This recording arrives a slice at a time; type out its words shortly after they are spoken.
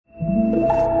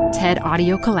TED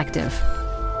Audio Collective.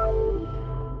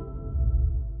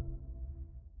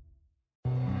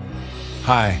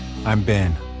 Hi, I'm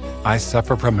Ben. I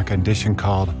suffer from a condition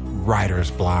called writer's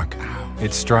block.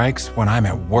 It strikes when I'm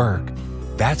at work.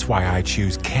 That's why I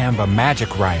choose Canva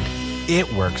Magic Write.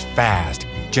 It works fast,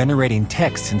 generating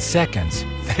text in seconds,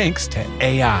 thanks to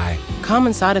AI.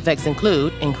 Common side effects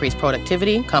include increased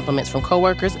productivity, compliments from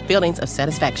coworkers, feelings of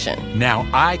satisfaction. Now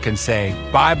I can say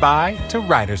bye-bye to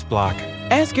writer's block.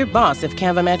 Ask your boss if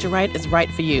Canva Magic Write is right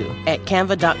for you at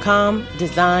canva.com,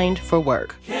 designed for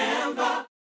work.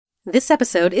 This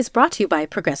episode is brought to you by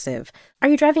Progressive. Are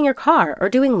you driving your car or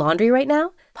doing laundry right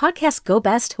now? Podcasts go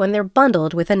best when they're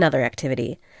bundled with another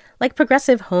activity. Like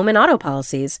Progressive home and auto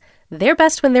policies, they're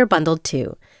best when they're bundled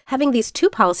too. Having these two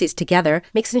policies together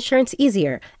makes insurance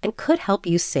easier and could help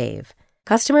you save.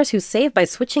 Customers who save by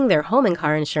switching their home and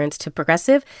car insurance to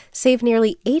Progressive save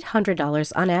nearly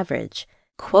 $800 on average.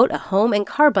 Quote a home and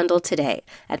car bundle today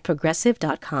at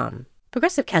Progressive.com.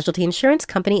 Progressive Casualty Insurance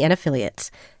Company and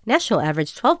Affiliates. National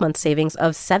average 12-month savings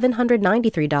of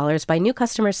 $793 by new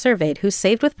customers surveyed who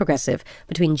saved with Progressive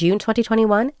between June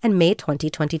 2021 and May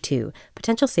 2022.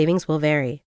 Potential savings will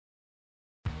vary.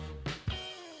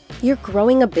 You're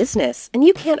growing a business, and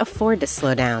you can't afford to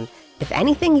slow down. If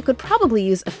anything, you could probably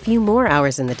use a few more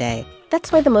hours in the day.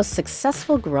 That's why the most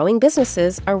successful growing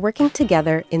businesses are working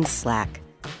together in Slack.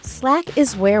 Slack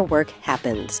is where work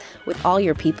happens, with all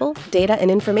your people, data,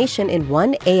 and information in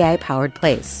one AI-powered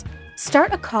place.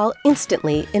 Start a call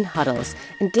instantly in huddles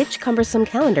and ditch cumbersome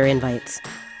calendar invites.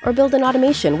 Or build an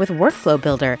automation with Workflow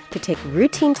Builder to take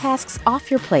routine tasks off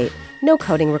your plate, no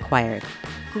coding required.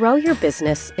 Grow your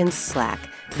business in Slack.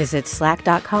 Visit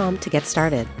slack.com to get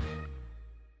started.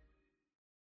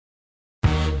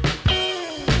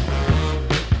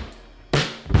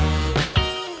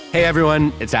 Hey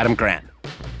everyone, it's Adam Grant.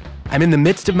 I'm in the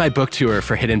midst of my book tour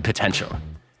for Hidden Potential.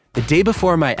 The day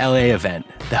before my LA event,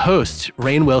 the host,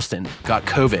 Rainn Wilson, got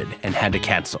COVID and had to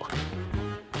cancel.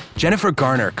 Jennifer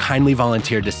Garner kindly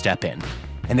volunteered to step in,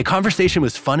 and the conversation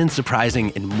was fun and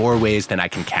surprising in more ways than I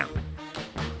can count.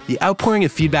 The outpouring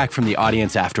of feedback from the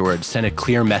audience afterwards sent a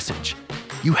clear message.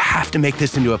 You have to make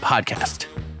this into a podcast.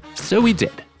 So we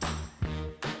did.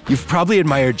 You've probably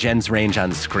admired Jen's range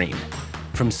on screen,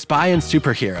 from spy and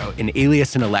superhero in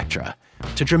Alias and Elektra,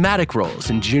 to dramatic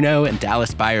roles in Juno and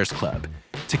Dallas Buyers Club,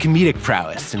 to comedic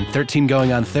prowess in 13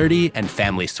 Going on 30 and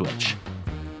Family Switch.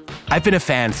 I've been a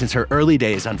fan since her early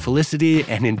days on Felicity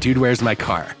and in Dude, Where's My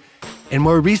Car, and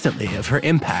more recently of her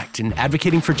impact in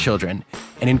advocating for children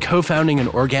and in co-founding an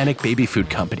organic baby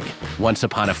food company, Once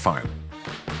Upon a Farm.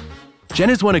 Jen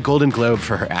has won a Golden Globe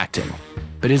for her acting,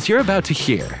 but as you're about to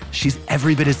hear, she's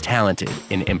every bit as talented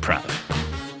in improv.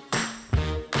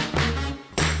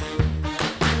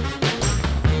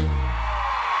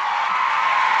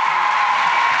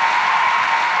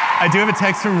 I do have a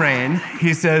text from Rainn.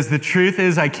 He says, the truth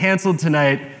is I canceled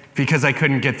tonight because I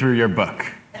couldn't get through your book.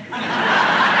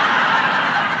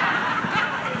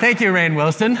 Thank you, Rainn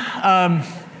Wilson.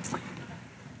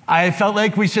 I felt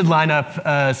like we should line up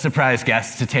a surprise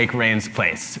guest to take Rainn's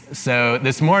place. So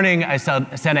this morning, I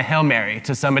sent a Hail Mary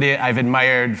to somebody I've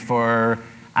admired for,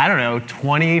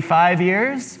 25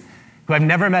 years, who I've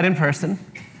never met in person,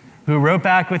 who wrote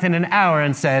back within an hour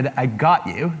and said, I got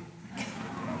you,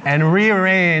 and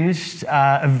rearranged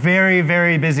a very,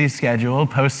 very busy schedule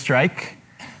post-strike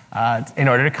in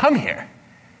order to come here.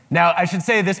 Now, I should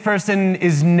say this person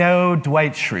is no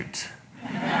Dwight Schrute.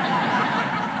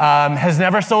 Has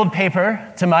never sold paper,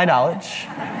 to my knowledge,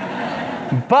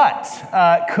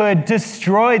 but could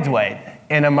destroy Dwight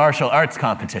in a martial arts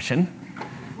competition,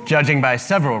 judging by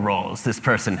several roles this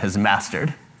person has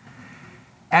mastered.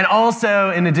 And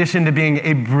also, in addition to being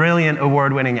a brilliant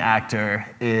award-winning actor,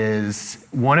 is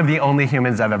one of the only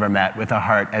humans I've ever met with a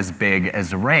heart as big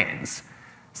as Rainn's.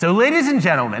 So ladies and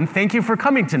gentlemen, thank you for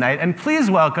coming tonight, and please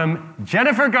welcome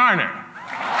Jennifer Garner.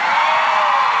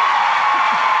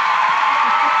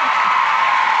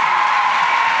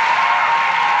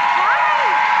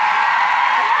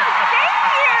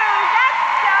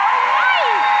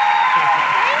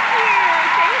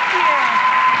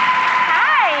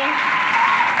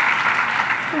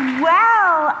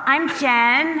 I'm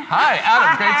Jen. Hi,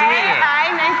 Adam. Great to meet you. Hi,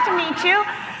 nice to meet you.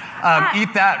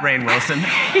 Eat that, Rainn Wilson.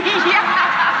 Yeah.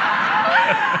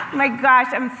 My gosh,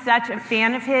 I'm such a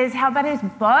fan of his. How about his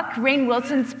book, Rainn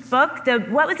Wilson's book?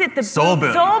 What was it? The Soul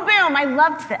Boom. Soul Boom. I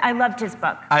loved his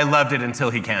book. I loved it until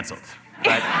he canceled.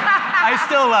 But I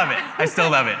still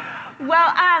love it.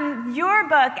 Well, your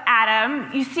book, Adam,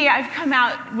 you see I've come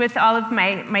out with all of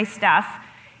my stuff.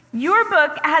 Your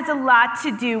book has a lot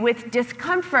to do with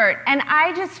discomfort, and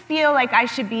I just feel like I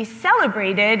should be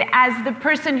celebrated as the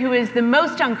person who is the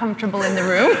most uncomfortable in the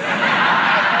room.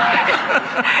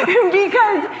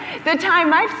 Because the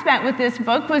time I've spent with this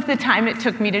book was the time it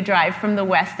took me to drive from the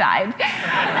West Side.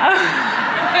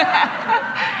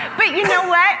 But you know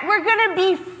what? We're gonna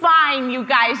be fine, you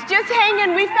guys. Just hang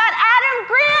in. We've got Adam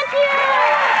Grant here.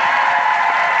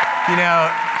 You know,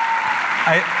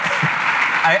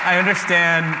 I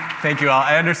understand, thank you all,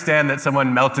 I understand that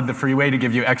someone melted the freeway to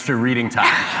give you extra reading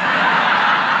time,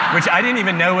 which I didn't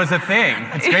even know was a thing.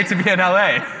 It's great to be in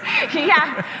LA.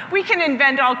 Yeah, we can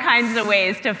invent all kinds of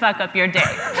ways to fuck up your day.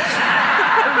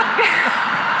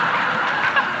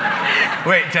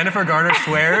 Wait, Jennifer Garner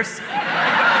swears?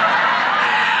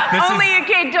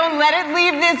 Okay, don't let it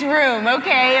leave this room,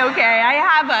 okay?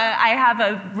 I have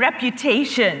a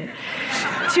reputation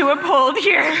to uphold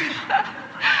here.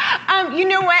 You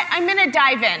know what? I'm gonna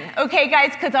dive in, okay,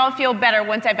 guys? Because I'll feel better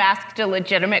once I've asked a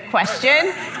legitimate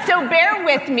question. So bear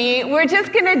with me. We're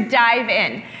just gonna dive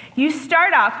in. You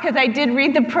start off, because I did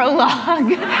read the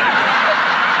prologue.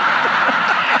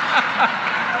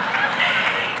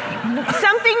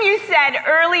 Something you said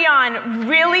early on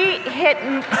really hit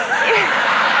me.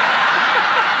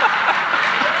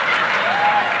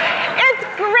 It's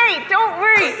great, don't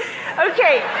worry.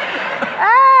 Okay.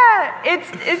 It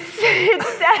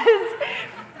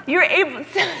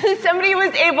says somebody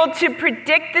was able to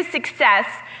predict the success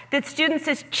that students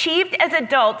achieved as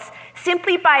adults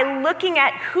simply by looking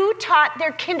at who taught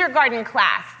their kindergarten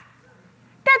class.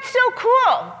 That's so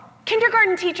cool.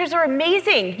 Kindergarten teachers are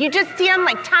amazing. You just see them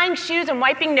like tying shoes and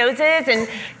wiping noses and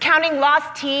counting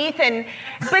lost teeth,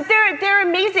 but they're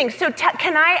amazing. So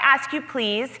can I ask you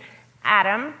please,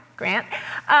 Adam Grant,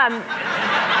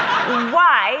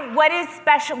 what is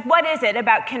special, what is it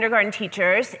about kindergarten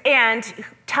teachers? And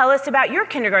tell us about your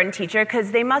kindergarten teacher, because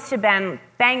they must have been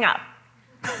bang up.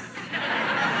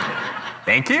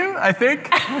 Thank you, I think.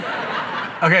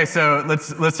 Okay, so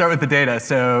let's start with the data.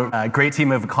 So a great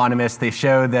team of economists, they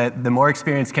show that the more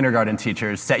experienced kindergarten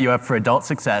teachers set you up for adult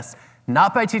success,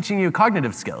 not by teaching you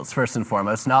cognitive skills, first and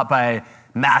foremost, not by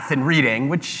math and reading,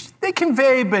 which they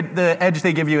convey, but the edge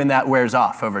they give you in that wears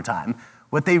off over time.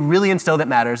 What they really instill that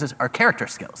matters are character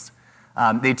skills.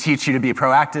 They teach you to be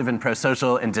proactive and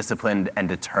pro-social and disciplined and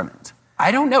determined.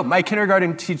 I don't know, my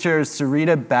kindergarten teacher,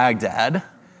 Sarita Baghdad.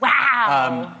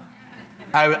 Wow.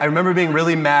 I remember being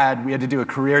really mad. We had to do a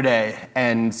career day,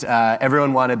 and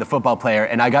everyone wanted the football player,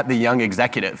 and I got the young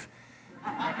executive.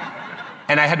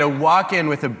 And I had to walk in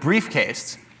with a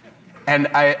briefcase, and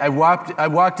I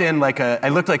walked in like I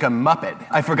looked like a Muppet.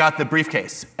 I forgot the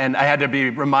briefcase, and I had to be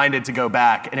reminded to go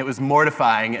back, and it was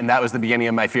mortifying, and that was the beginning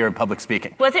of my fear of public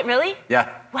speaking. Was it really? Yeah.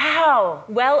 Wow.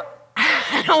 Well,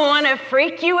 I don't want to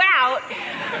freak you out,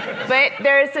 but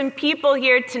there are some people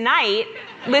here tonight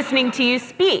listening to you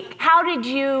speak. How did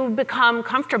you become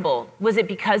comfortable? Was it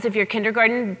because of your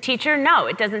kindergarten teacher? No,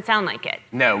 it doesn't sound like it.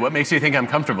 No, what makes you think I'm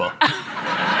comfortable?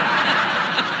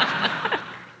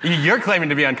 You're claiming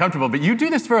to be uncomfortable, but you do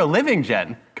this for a living,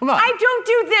 Jen. Come on. I don't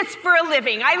do this for a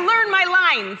living. I learn my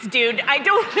lines, dude. I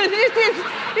don't, this is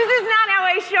not how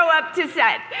I show up to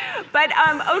set. But,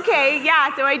 okay,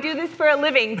 yeah, so I do this for a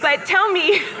living. But tell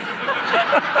me.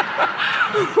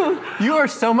 You are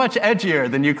so much edgier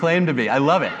than you claim to be. I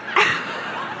love it.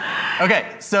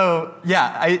 Okay, so,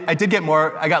 yeah, I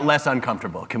got less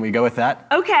uncomfortable. Can we go with that?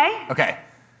 Okay. Okay.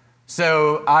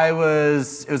 So it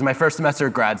was my first semester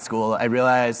of grad school. I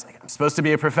realized I'm supposed to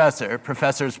be a professor.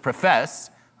 Professors profess.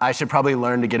 I should probably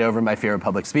learn to get over my fear of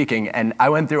public speaking. And I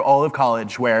went through all of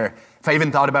college where if I even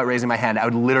thought about raising my hand, I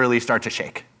would literally start to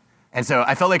shake. And so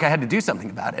I felt like I had to do something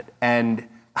about it. And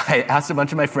I asked a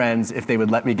bunch of my friends if they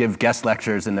would let me give guest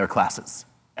lectures in their classes.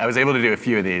 I was able to do a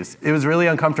few of these. It was really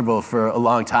uncomfortable for a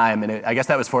long time. And I guess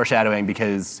that was foreshadowing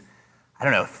because I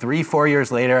don't know, 3-4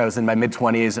 years later, I was in my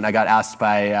mid-20s and I got asked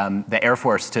by the Air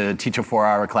Force to teach a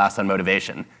 4-hour class on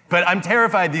motivation. But I'm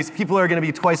terrified. These people are going to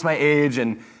be twice my age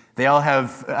and they all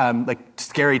have like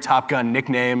scary Top Gun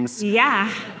nicknames.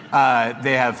 Yeah.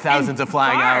 They have thousands of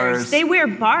flying hours. They wear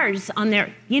bars on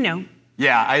their, you know.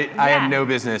 Yeah, I had no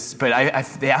business, but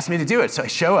they asked me to do it. So I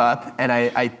show up and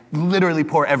I literally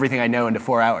pour everything I know into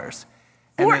 4 hours.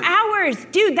 4 hours?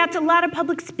 Dude, that's a lot of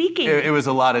public speaking. It was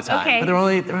a lot of time. Okay. But there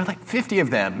were like 50 of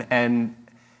them. And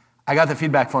I got the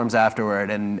feedback forms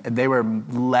afterward, and they were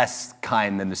less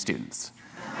kind than the students.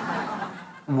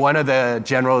 One of the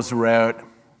generals wrote,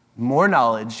 "More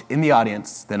knowledge in the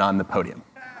audience than on the podium."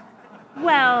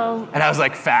 Well. And I was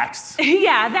like, facts.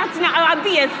 Yeah, that's not,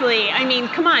 obviously. I mean,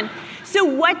 come on. So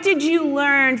what did you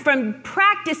learn from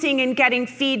practicing and getting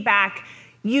feedback?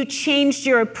 you changed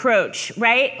your approach,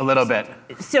 right? A little bit.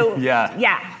 So,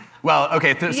 yeah. Well,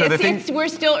 okay, so the thing... We're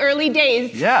still early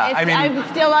days. Yeah, I'm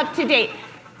still up to date.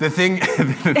 The thing...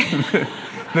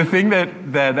 The thing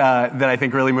that I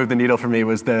think really moved the needle for me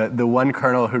was the one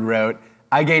colonel who wrote,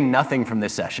 "I gained nothing from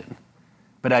this session,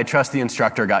 but I trust the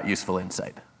instructor got useful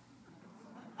insight."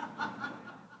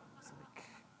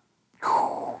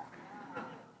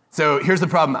 So here's the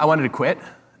problem. I wanted to quit,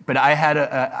 but I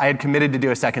had committed to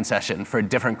do a second session for a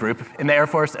different group in the Air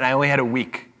Force, and I only had a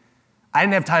week. I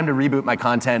didn't have time to reboot my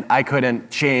content. I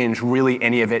couldn't change really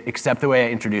any of it except the way I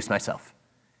introduced myself.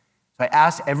 So I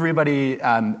asked everybody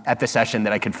at the session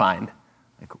that I could find,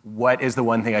 like, what is the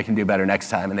one thing I can do better next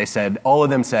time? And all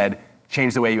of them said,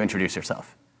 change the way you introduce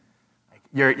yourself.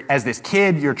 As this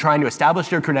kid, you're trying to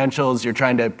establish your credentials, you're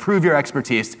trying to prove your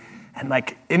expertise, and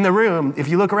like in the room, if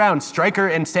you look around, Stryker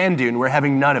and Sand Dune were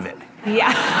having none of it.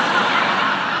 Yeah.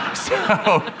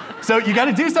 So you got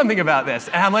to do something about this.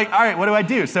 And I'm like, all right, what do I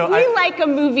do? So we like a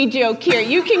movie joke here.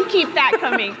 You can keep that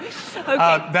coming.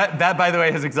 Okay. That, by the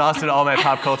way, has exhausted all my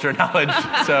pop culture knowledge.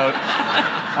 So,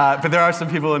 but there are some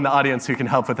people in the audience who can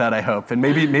help with that, I hope. And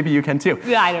maybe you can too.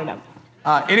 Yeah, I don't know.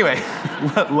 Anyway,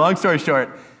 long story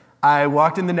short, I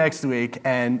walked in the next week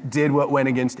and did what went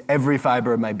against every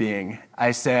fiber of my being.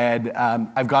 I said,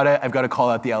 I've got to call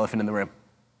out the elephant in the room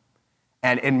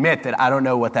and admit that I don't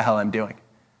know what the hell I'm doing.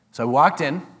 So I walked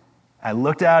in. I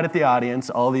looked out at the audience,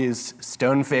 all these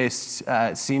stone-faced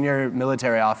senior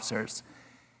military officers,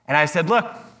 and I said, look,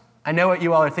 I know what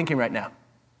you all are thinking right now.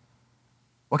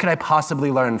 What could I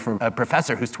possibly learn from a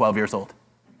professor who's 12 years old?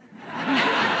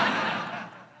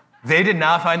 They did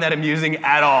not find that amusing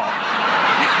at all.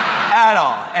 At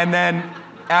all. And then,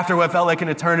 after what felt like an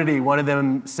eternity, one of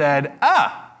them said,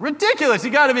 ridiculous, you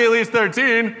gotta be at least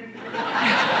 13.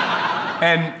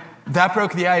 And that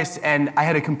broke the ice, and I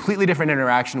had a completely different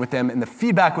interaction with them, and the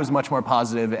feedback was much more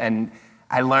positive, and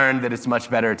I learned that it's much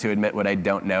better to admit what I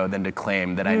don't know than to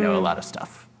claim that I know a lot of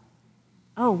stuff.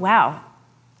 Oh, wow.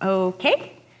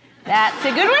 Okay. That's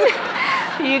a good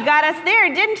one. You got us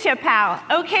there, didn't you, pal?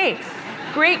 Okay.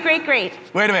 Great.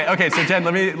 Wait a minute. Okay, so Jen,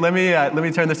 let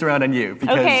me turn this around on you,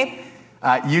 because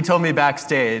you told me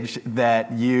backstage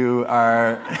that you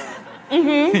are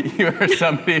you are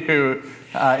somebody who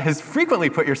has frequently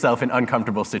put yourself in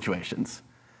uncomfortable situations.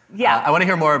 Yeah. I want to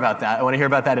hear more about that. I want to hear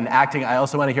about that in acting. I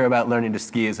also want to hear about learning to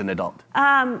ski as an adult.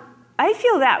 I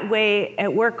feel that way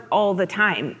at work all the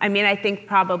time. I mean, I think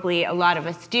probably a lot of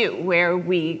us do, where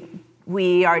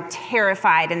we are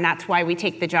terrified, and that's why we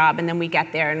take the job, and then we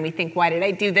get there and we think, why did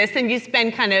I do this? And you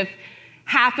spend kind of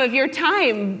half of your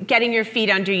time getting your feet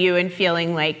under you and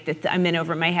feeling like I'm in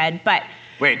over my head. But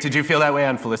wait, did you feel that way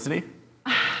on Felicity?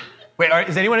 Wait,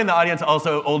 is anyone in the audience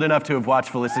also old enough to have watched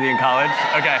Felicity in college?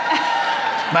 Okay.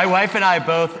 My wife and I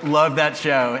both love that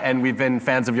show, and we've been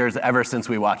fans of yours ever since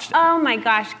we watched it. Oh my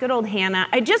gosh, good old Hannah.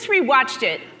 I just rewatched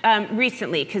it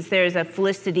recently because there's a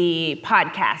Felicity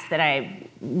podcast that I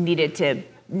needed to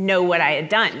know what I had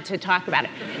done to talk about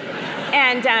it.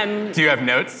 And do you have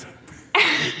notes?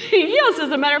 Yes,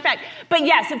 as a matter of fact. But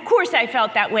yes, of course I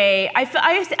felt that way.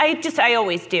 I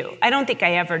always do. I don't think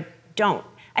I ever don't.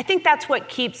 I think that's what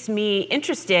keeps me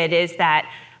interested, is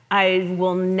that I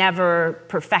will never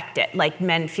perfect it like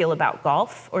men feel about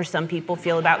golf, or some people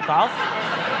feel about golf.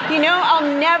 You know,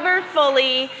 I'll never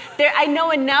fully, I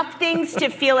know enough things to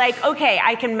feel like, okay,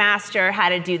 I can master how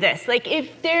to do this. Like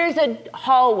if there's a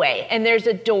hallway and there's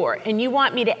a door and you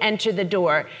want me to enter the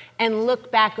door and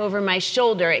look back over my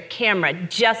shoulder at camera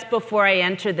just before I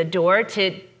enter the door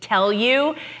to tell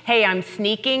you, hey, I'm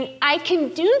sneaking, I can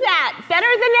do that better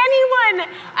than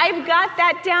anyone. I've got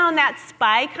that down, that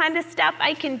spy kind of stuff,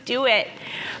 I can do it.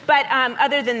 But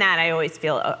other than that, I always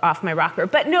feel off my rocker.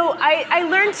 But no, I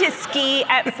learned to ski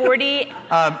at 40.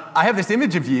 I have this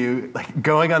image of you like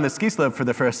going on the ski slope for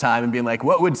the first time and being like,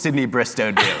 what would Sydney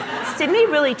Bristow do? Sydney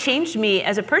really changed me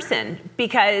as a person,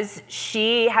 because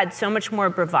she had so much more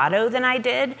bravado than I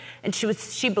did, and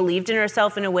she believed in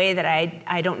herself in a way that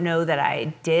I don't know that I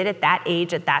did at that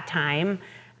age, at that time.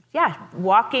 Yeah,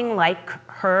 walking like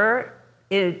her,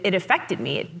 it affected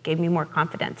me. It gave me more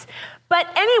confidence. But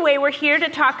anyway, we're here to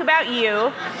talk about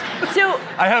you. So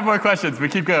I have more questions, but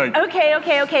keep going.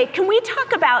 Okay. Can we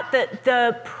talk about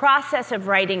the process of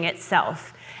writing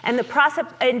itself, and the process,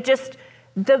 and just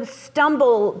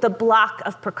the block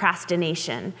of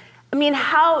procrastination? I mean,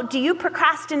 how do you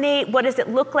procrastinate? What does it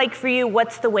look like for you?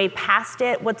 What's the way past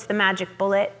it? What's the magic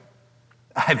bullet?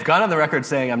 I've gone on the record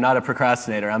saying I'm not a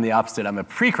procrastinator. I'm the opposite. I'm a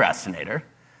precrastinator.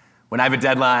 When I have a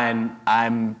deadline,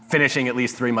 I'm finishing at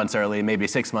least 3 months early, maybe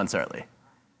 6 months early.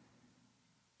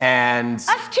 And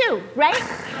us too, right?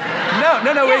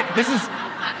 No, Yeah. wait.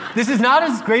 This is not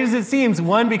as great as it seems.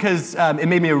 One, because it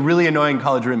made me a really annoying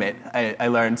college roommate, I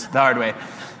learned the hard way.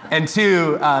 And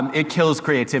two, it kills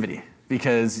creativity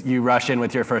because you rush in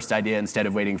with your first idea instead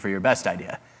of waiting for your best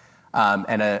idea.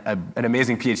 And an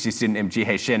amazing PhD student named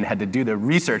Jihei Shin had to do the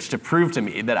research to prove to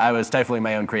me that I was stifling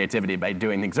my own creativity by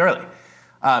doing things early.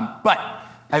 But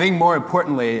I think more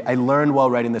importantly, I learned while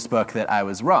writing this book that I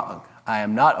was wrong. I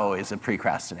am not always a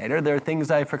procrastinator. There are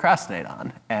things I procrastinate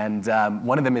on. And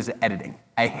one of them is editing.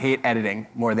 I hate editing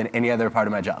more than any other part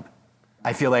of my job.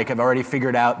 I feel like I've already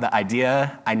figured out the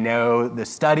idea. I know the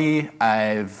study.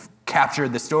 I've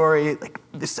captured the story.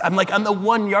 I'm on the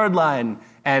 1 yard line,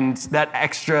 and that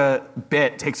extra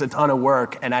bit takes a ton of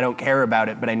work, and I don't care about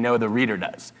it, but I know the reader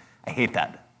does. I hate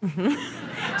that.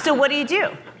 Mm-hmm. So what do you do?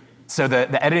 So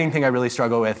the editing thing I really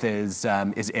struggle with is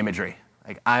imagery.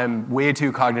 I'm way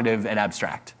too cognitive and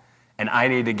abstract, and I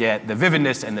need to get the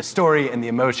vividness and the story and the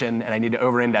emotion, and I need to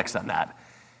over-index on that.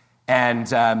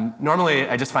 And normally,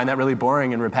 I just find that really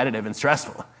boring and repetitive and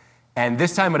stressful. And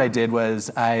this time what I did was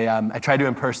I tried to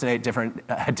impersonate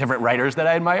different writers that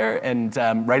I admire and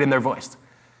write in their voice.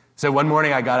 So one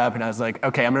morning I got up and I was like,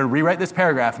 okay, I'm going to rewrite this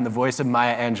paragraph in the voice of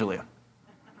Maya Angelou.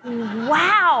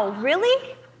 Wow,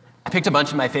 really? I picked a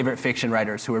bunch of my favorite fiction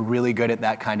writers who are really good at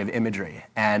that kind of imagery.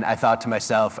 And I thought to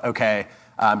myself, okay,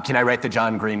 can I write the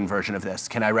John Green version of this?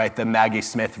 Can I write the Maggie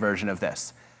Smith version of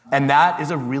this? And that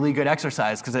is a really good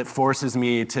exercise because it forces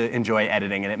me to enjoy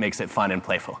editing and it makes it fun and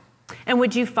playful. And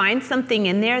would you find something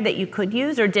in there that you could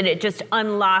use, or did it just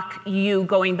unlock you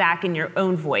going back in your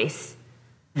own voice?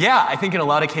 Yeah, I think in a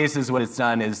lot of cases what it's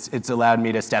done is it's allowed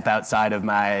me to step outside of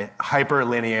my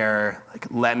hyper-linear,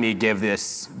 let me give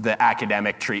this the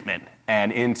academic treatment,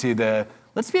 and into the,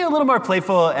 let's be a little more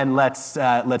playful and let's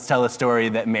tell a story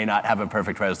that may not have a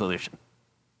perfect resolution.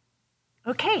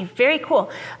 Okay, very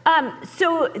cool.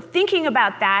 So thinking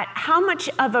about that, how much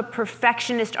of a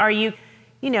perfectionist are you?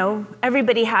 You know,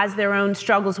 everybody has their own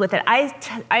struggles with it.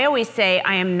 I always say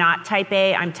I am not type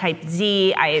A, I'm type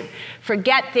Z. I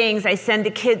forget things. I send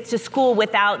the kids to school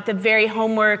without the very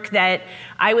homework that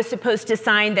I was supposed to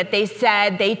sign that they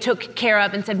said they took care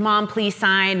of and said, Mom, please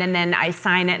sign, and then I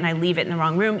sign it and I leave it in the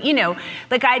wrong room. You know,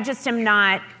 I just am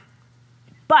not.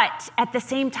 But at the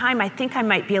same time, I think I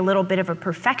might be a little bit of a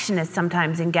perfectionist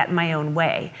sometimes and get in my own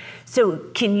way. So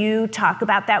can you talk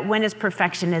about that? When has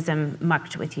perfectionism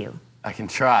mucked with you? I can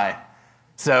try.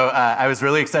 So I was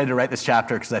really excited to write this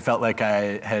chapter because I felt like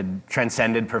I had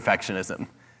transcended perfectionism.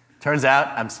 Turns out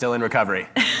I'm still in recovery.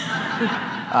 One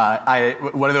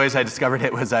of the ways I discovered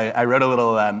it was I wrote a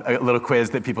little quiz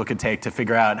that people could take to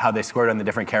figure out how they scored on the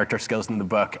different character skills in the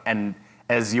book. And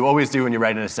as you always do when you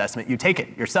write an assessment, you take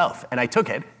it yourself. And I took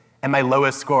it, and my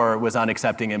lowest score was on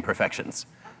accepting imperfections.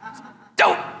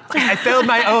 I failed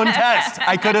my own test.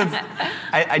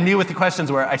 I knew what the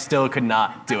questions were. I still could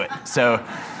not do it. So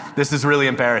this is really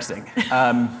embarrassing.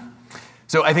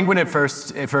 So I think when it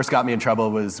first got me in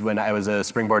trouble was when I was a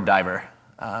springboard diver,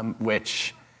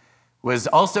 which was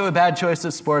also a bad choice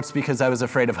of sports because I was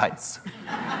afraid of heights.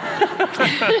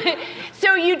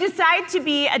 So you decide to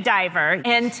be a diver,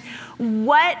 and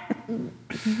what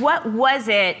was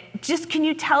it? Just can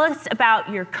you tell us about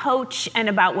your coach and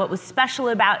about what was special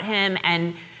about him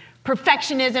and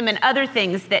perfectionism and other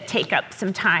things that take up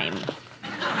some time?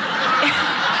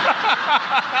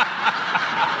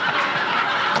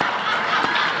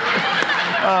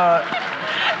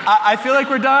 I feel like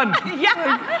we're done.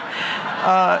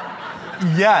 Yeah.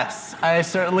 Yes, I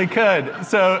certainly could.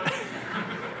 So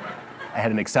I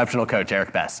had an exceptional coach,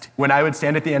 Eric Best. When I would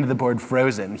stand at the end of the board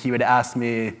frozen, he would ask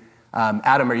me,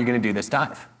 Adam, are you going to do this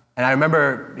dive? And I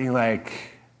remember being like,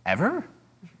 ever?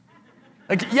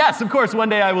 Yes, of course, one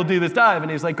day I will do this dive.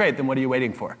 And he's like, great, then what are you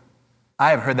waiting for? I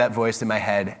have heard that voice in my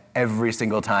head every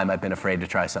single time I've been afraid to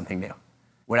try something new.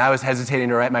 When I was hesitating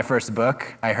to write my first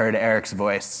book, I heard Eric's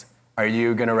voice. Are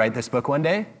you going to write this book one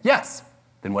day? Yes.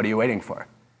 Then what are you waiting for?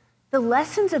 The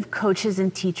lessons of coaches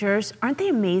and teachers, aren't they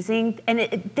amazing?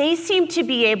 And they seem to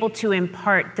be able to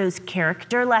impart those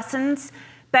character lessons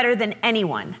better than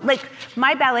anyone. Like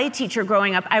my ballet teacher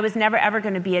growing up, I was never ever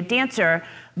going to be a dancer,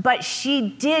 but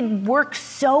she did work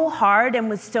so hard and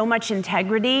with so much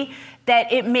integrity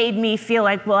that it made me feel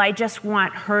like, well, I just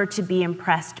want her to be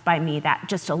impressed by me that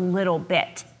just a little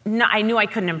bit. No, I knew I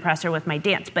couldn't impress her with my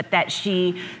dance, but that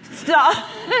she saw,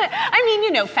 I mean,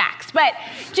 you know, facts, but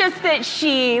just that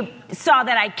she saw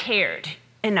that I cared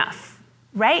enough,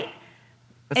 right?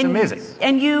 That's amazing.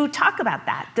 And you talk about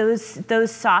that,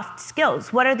 those soft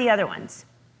skills. What are the other ones?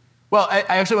 Well, I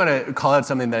actually want to call out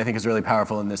something that I think is really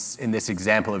powerful in this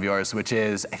example of yours, which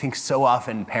is I think so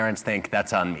often parents think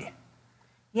that's on me.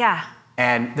 Yeah.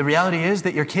 And the reality is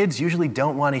that your kids usually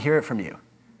don't want to hear it from you.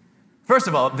 First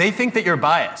of all, they think that you're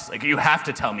biased. Like, you have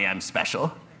to tell me I'm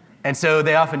special. And so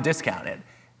they often discount it.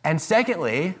 And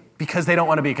secondly, because they don't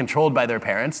want to be controlled by their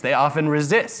parents, they often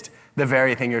resist the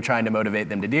very thing you're trying to motivate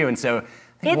them to do. And so I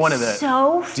think it's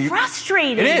so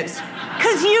frustrating. It is.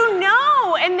 Because you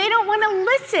know, and they don't want to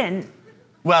listen.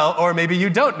 Well, or maybe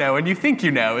you don't know and you think you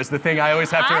know is the thing I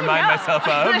always have to remind myself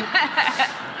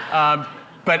of.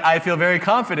 But I feel very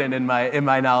confident in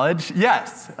my knowledge,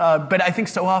 yes. But I think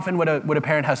so often what a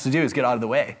parent has to do is get out of the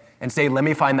way and say, let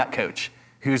me find that coach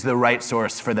who's the right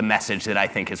source for the message that I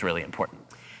think is really important.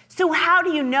 So how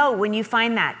do you know when you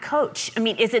find that coach? I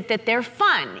mean, is it that they're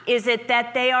fun? Is it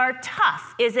that they are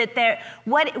tough? Is it that,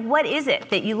 what is it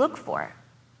that you look for?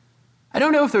 I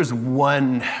don't know if there's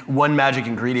one magic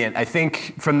ingredient. I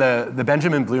think from the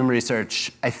Benjamin Bloom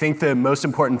research, I think the most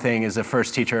important thing is a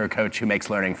first teacher or coach who makes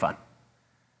learning fun.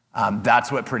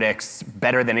 That's what predicts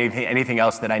better than anything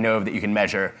else that I know of that you can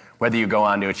measure whether you go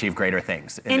on to achieve greater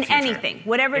things in the future. Anything,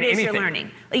 whatever it is you're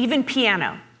learning, even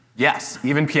piano. Yes,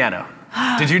 even piano.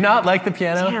 Did you not like the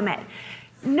piano? Damn it.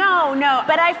 No,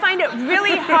 but I find it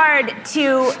really hard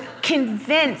to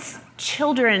convince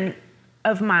children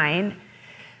of mine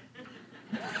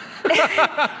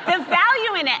the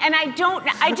value in it, and I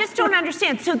just don't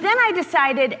understand. So then I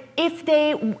decided if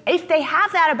they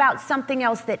have that about something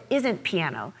else that isn't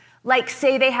piano, like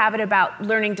say they have it about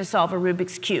learning to solve a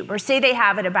Rubik's Cube, or say they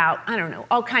have it about, I don't know,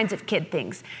 all kinds of kid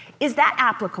things, is that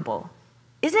applicable?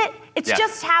 Is it? It's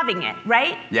just having it,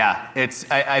 right? Yeah,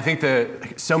 I think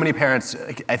so many parents,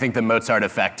 I think the Mozart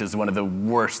effect is one of the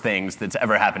worst things that's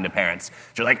ever happened to parents.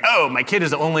 You're like, oh, my kid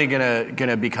is only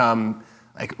gonna become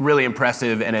like really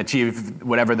impressive and achieve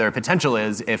whatever their potential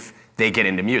is if they get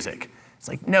into music. It's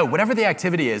like, no, whatever the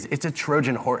activity is, it's a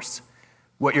Trojan horse.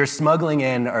 What you're smuggling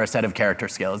in are a set of character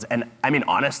skills. And I mean,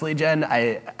 honestly, Jen,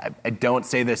 I don't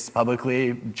say this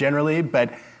publicly generally,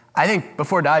 but I think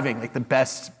before diving, like the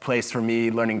best place for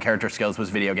me learning character skills was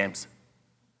video games.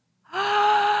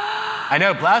 I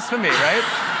know, blasphemy, right?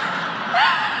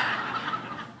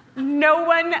 No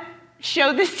one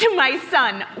show this to my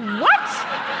son. What?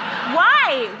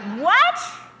 Why? What?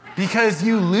 Because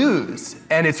you lose,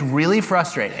 and it's really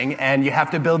frustrating, and you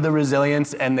have to build the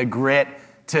resilience and the grit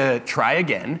to try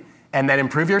again, and then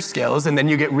improve your skills, and then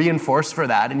you get reinforced for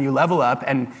that, and you level up,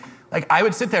 and like I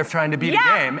would sit there trying to beat a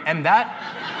game, and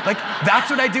that's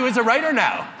what I do as a writer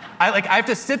now. I have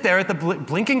to sit there at the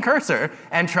blinking cursor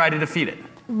and try to defeat it.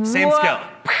 Same skill.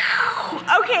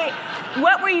 Okay,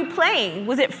 what were you playing?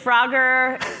 Was it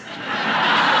Frogger?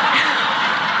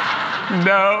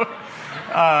 No.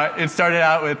 It started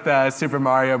out with Super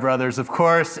Mario Brothers, of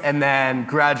course, and then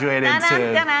graduated to that.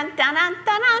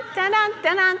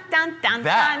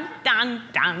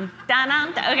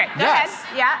 Okay, go ahead.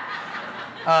 Yeah.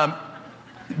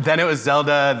 Then it was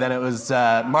Zelda, then it was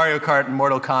Mario Kart and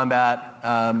Mortal Kombat.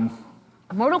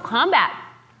 Mortal Kombat.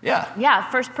 Yeah. Yeah,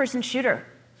 first-person shooter.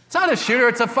 It's not a shooter,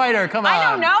 it's a fighter, come on.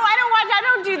 I don't know, I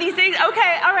don't do these things.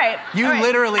 Okay, all right. You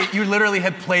literally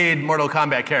have played Mortal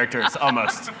Kombat characters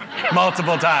almost,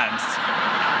 multiple times.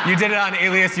 You did it on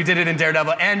Alias, you did it in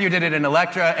Daredevil, and you did it in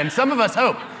Elektra, and some of us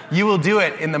hope you will do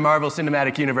it in the Marvel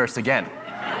Cinematic Universe again.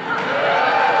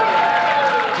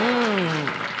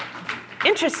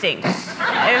 Interesting.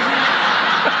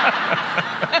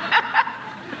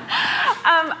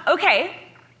 Okay.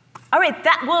 All right,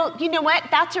 well, you know what?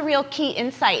 That's a real key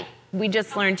insight we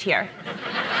just learned here.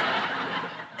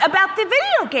 About the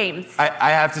video games. I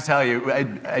have to tell you,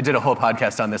 I did a whole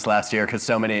podcast on this last year because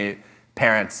so many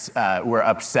parents were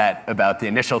upset about the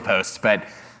initial post, but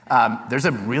there's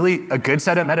a good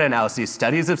set of meta-analyses,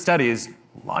 studies of studies,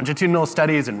 longitudinal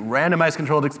studies and randomized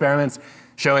controlled experiments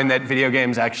showing that video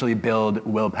games actually build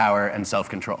willpower and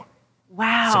self-control.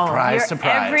 Wow. Surprise, You're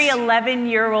surprise. Every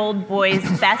 11-year-old boy's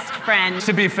best friend.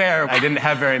 To be fair, I didn't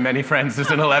have very many friends as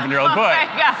an 11-year-old boy. Oh my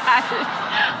gosh.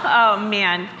 Oh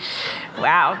man.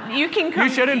 Wow. You can come.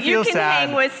 You shouldn't feel sad.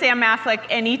 Hang with Sam Affleck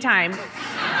anytime.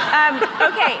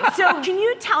 Okay, so can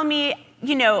you tell me,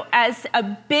 as a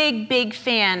big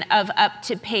fan of up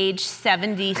to page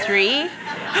 73,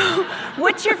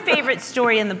 what's your favorite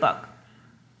story in the book?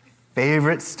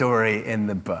 Favorite story in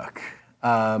the book.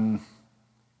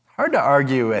 Hard to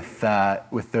argue with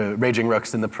the Raging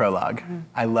Rooks in the prologue. Mm-hmm.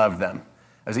 I love them.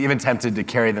 I was even tempted to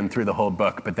carry them through the whole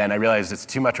book, but then I realized it's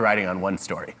too much writing on one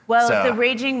story. Well, the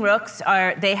Raging Rooks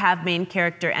they have main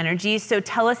character energy, so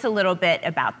tell us a little bit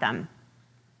about them.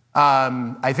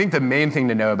 I think the main thing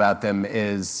to know about them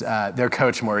is their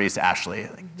coach, Maurice Ashley,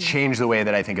 changed the way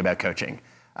that I think about coaching.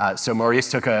 So Maurice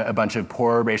took a bunch of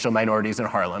poor racial minorities in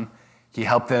Harlem. He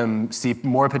helped them see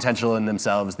more potential in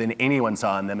themselves than anyone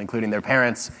saw in them, including their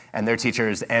parents and their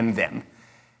teachers and them.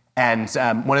 And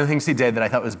one of the things he did that I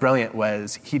thought was brilliant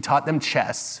was he taught them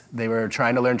chess. They were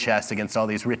trying to learn chess against all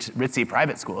these ritzy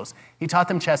private schools. He taught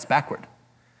them chess backward.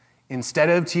 Instead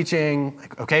of teaching,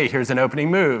 like, okay, here's an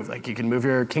opening move, like you can move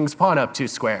your king's pawn up 2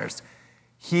 squares,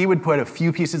 he would put a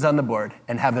few pieces on the board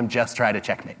and have them just try to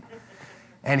checkmate.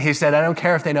 And he said, I don't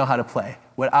care if they know how to play.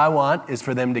 What I want is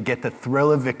for them to get the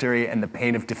thrill of victory and the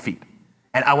pain of defeat.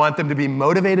 And I want them to be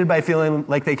motivated by feeling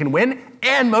like they can win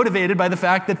and motivated by the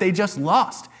fact that they just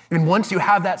lost. And once you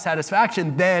have that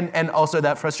satisfaction, then, and also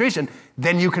that frustration,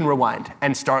 then you can rewind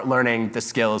and start learning the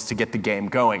skills to get the game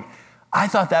going. I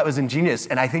thought that was ingenious,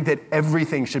 and I think that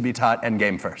everything should be taught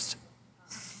endgame first.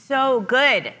 So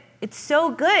good. It's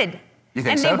so good. You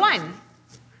think so? And they won.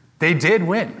 They did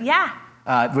win. Yeah.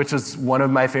 Which was one of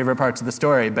my favorite parts of the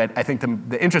story, but I think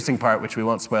the interesting part, which we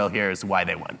won't spoil here, is why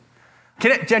they won.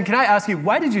 Jen, can I ask you,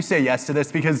 why did you say yes to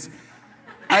this? Because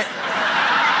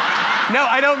no,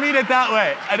 I don't mean it that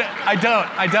way. I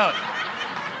don't.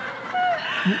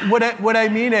 What I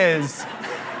mean is,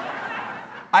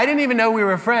 I didn't even know we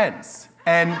were friends.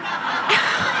 And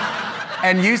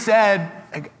you said,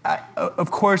 of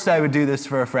course I would do this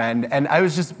for a friend. And I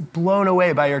was just blown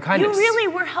away by your kindness. You really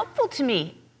were helpful to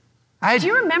me. Do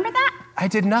you remember that? I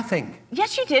did nothing.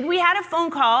 Yes, you did. We had a phone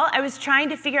call. I was trying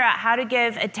to figure out how to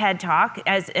give a TED Talk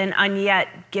as an unyet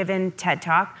given TED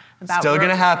Talk about Still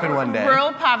gonna happen one day.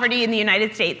 Rural poverty in the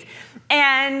United States.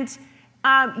 And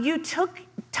you took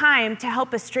time to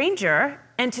help a stranger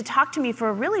and to talk to me for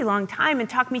a really long time and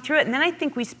talk me through it. And then I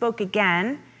think we spoke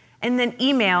again and then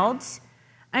emailed.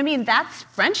 I mean, that's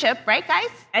friendship, right,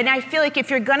 guys? And I feel like if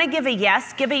you're gonna give a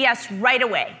yes right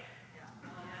away.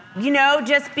 You know,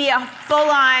 just be a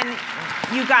full-on,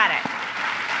 you got it.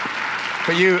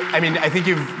 But I think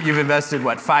you've invested,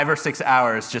 5 or 6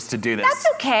 hours just to do this. That's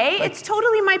okay. It's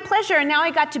totally my pleasure. And now I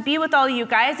got to be with all you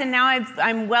guys, and now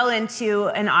I'm well into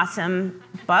an awesome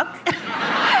book.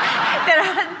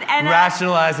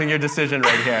 Rationalizing your decision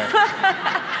right here.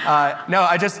 No,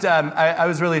 I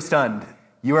was really stunned.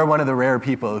 You are one of the rare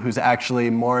people who's actually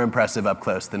more impressive up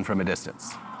close than from a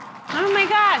distance. Oh my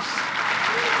gosh.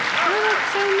 Oh,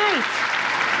 that's so nice.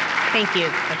 Thank you.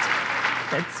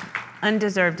 That's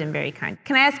undeserved and very kind.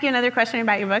 Can I ask you another question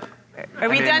about your book? Are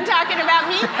we done talking about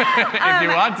me? If you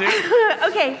want to.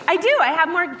 Okay, I do.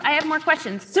 I have more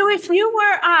questions. So if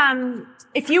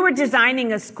you were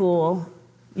designing a school,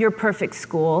 your perfect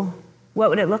school, what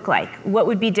would it look like? What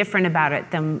would be different about it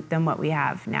than what we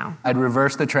have now? I'd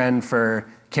reverse the trend for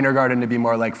kindergarten to be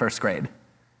more like first grade.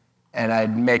 And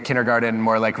I'd make kindergarten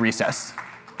more like recess.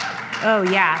 Oh,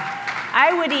 yeah.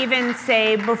 I would even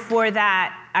say before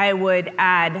that, I would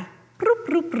add broop,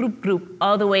 broop, broop, broop,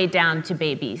 all the way down to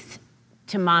babies,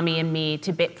 to mommy and me,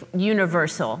 to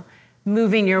universal,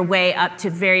 moving your way up to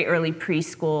very early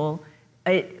preschool,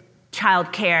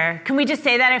 child care. Can we just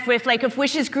say that if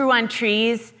wishes grew on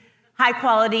trees, high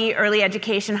quality early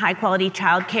education, high quality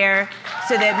child care,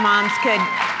 so that moms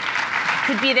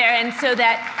could be there, and so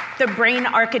that the brain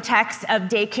architects of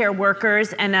daycare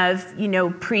workers and of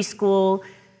preschool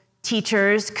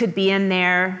teachers could be in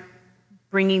there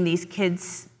bringing these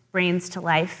kids' brains to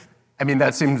life. I mean,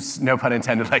 that seems, no pun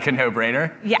intended, like a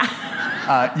no-brainer.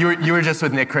 Yeah. You were just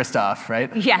with Nick Kristof,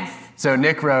 right? Yes. So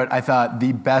Nick wrote, I thought,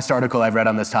 the best article I've read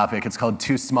on this topic. It's called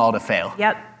Too Small to Fail.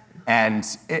 Yep. And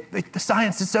the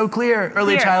science is so clear.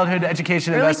 Early childhood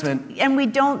education investment. And we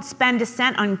don't spend a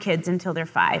cent on kids until they're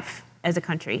 5 as a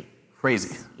country.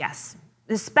 Crazy. Yes.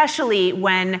 Especially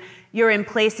when you're in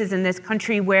places in this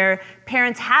country where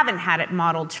parents haven't had it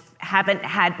modeled,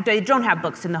 they don't have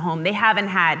books in the home. They haven't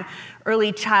had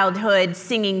early childhood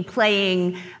singing,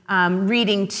 playing,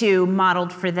 reading to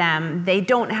modeled for them. They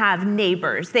don't have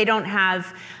neighbors. They don't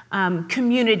have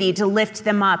community to lift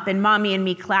them up in mommy and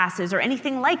me classes or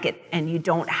anything like it. And you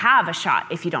don't have a shot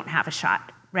if you don't have a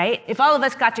shot. Right? If all of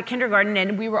us got to kindergarten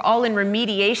and we were all in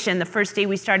remediation the first day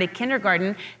we started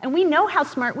kindergarten, and we know how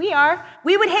smart we are,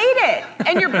 we would hate it.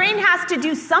 And your brain has to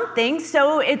do something,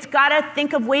 so it's got to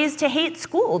think of ways to hate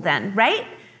school then, right?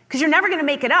 Because you're never going to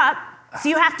make it up, so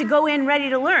you have to go in ready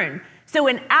to learn. So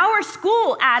in our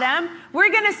school, Adam,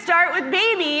 we're going to start with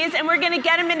babies, and we're going to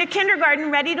get them into kindergarten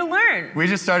ready to learn. We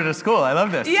just started a school. I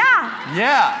love this. Yeah.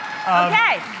 Yeah.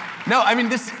 Okay. No, I mean,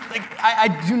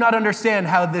 I do not understand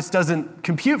how this doesn't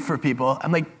compute for people.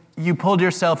 I'm like, you pulled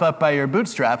yourself up by your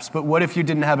bootstraps, but what if you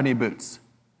didn't have any boots?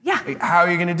 Yeah. How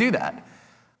are you going to do that?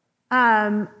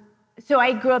 So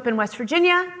I grew up in West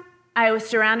Virginia. I was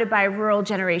surrounded by rural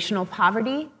generational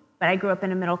poverty, but I grew up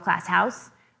in a middle-class house.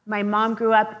 My mom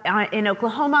grew up in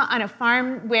Oklahoma on a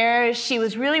farm where she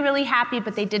was really, really happy,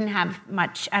 but they didn't have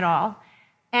much at all.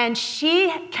 And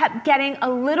she kept getting a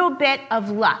little bit of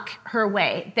luck her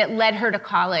way that led her to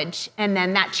college, and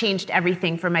then that changed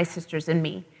everything for my sisters and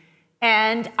me.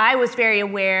 And I was very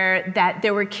aware that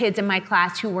there were kids in my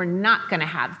class who were not going to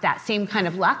have that same kind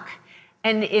of luck,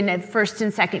 and in the first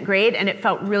and second grade, and it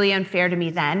felt really unfair to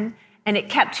me then. And it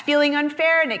kept feeling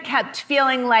unfair, and it kept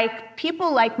feeling like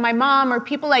people like my mom or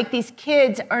people like these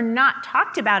kids are not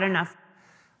talked about enough.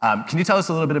 Can you tell us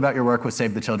a little bit about your work with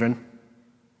Save the Children?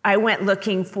 I went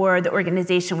looking for the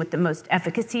organization with the most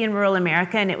efficacy in rural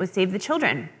America, and it was Save the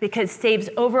Children, because Save's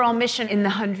overall mission in the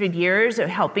 100 years of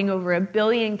helping over 1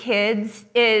 billion kids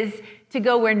is to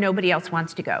go where nobody else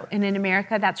wants to go. And in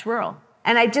America, that's rural.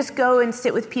 And I just go and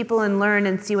sit with people and learn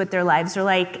and see what their lives are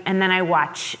like, and then I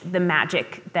watch the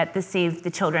magic that the Save the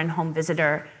Children home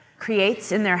visitor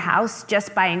creates in their house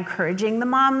just by encouraging the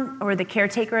mom or the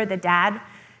caretaker or the dad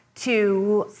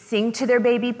to sing to their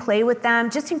baby, play with them,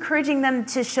 just encouraging them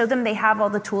to show them they have all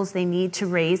the tools they need to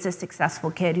raise a successful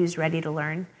kid who's ready to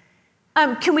learn.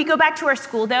 Can we go back to our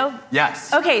school, though?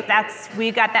 Yes. Okay,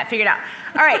 we got that figured out.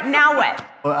 All right, now what?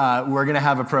 We're going to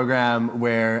have a program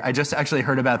where I just actually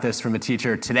heard about this from a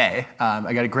teacher today.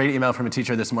 I got a great email from a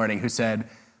teacher this morning who said,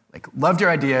 loved your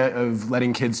idea of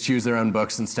letting kids choose their own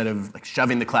books instead of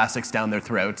shoving the classics down their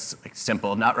throats,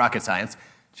 simple, not rocket science.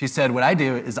 She said, what I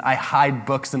do is I hide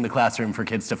books in the classroom for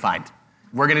kids to find.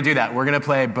 We're going to do that. We're going to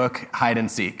play book hide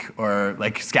and seek or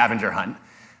scavenger hunt.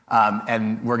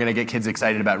 And we're going to get kids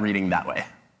excited about reading that way.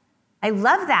 I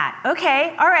love that.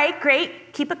 Okay, all right,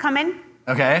 great. Keep it coming.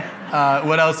 Okay,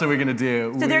 what else are we going to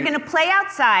do? So they're going to play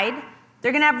outside.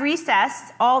 They're going to have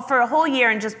recess all for a whole year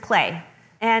and just play.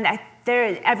 And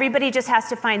everybody just has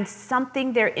to find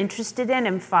something they're interested in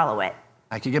and follow it.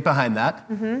 I could get behind that.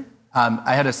 Mm-hmm.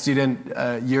 I had a student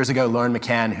years ago, Lauren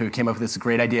McCann, who came up with this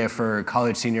great idea for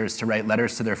college seniors to write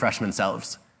letters to their freshman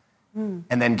selves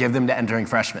and then give them to entering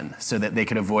freshmen so that they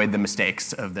could avoid the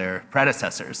mistakes of their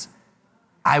predecessors.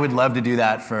 I would love to do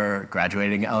that for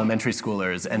graduating elementary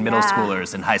schoolers and middle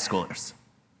schoolers and high schoolers.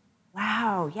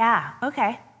 Wow, yeah,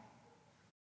 okay.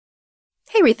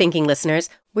 Hey, Rethinking listeners,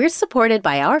 we're supported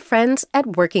by our friends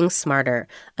at Working Smarter,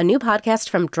 a new podcast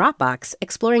from Dropbox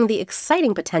exploring the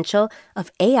exciting potential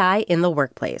of AI in the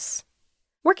workplace.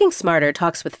 Working Smarter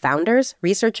talks with founders,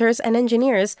 researchers, and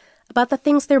engineers about the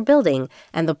things they're building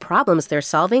and the problems they're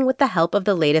solving with the help of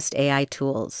the latest AI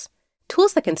tools.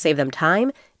 Tools that can save them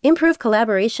time, improve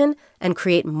collaboration, and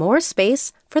create more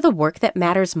space for the work that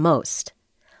matters most.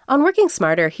 On Working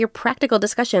Smarter, hear practical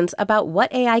discussions about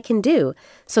what AI can do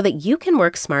so that you can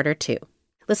work smarter too.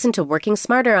 Listen to Working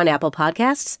Smarter on Apple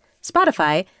Podcasts,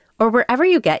 Spotify, or wherever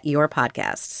you get your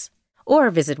podcasts. Or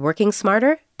visit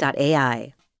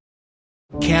workingsmarter.ai.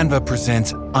 Canva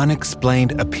presents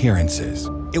Unexplained Appearances.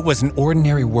 It was an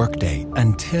ordinary workday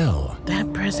until...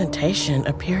 That presentation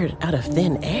appeared out of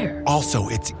thin air. Also,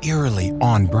 it's eerily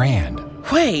on brand.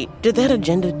 Wait, did that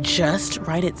agenda just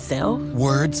write itself?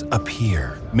 Words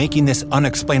appear, making this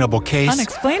unexplainable case...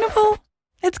 Unexplainable?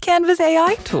 It's Canva's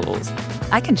AI tools.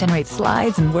 I can generate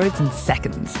slides and words in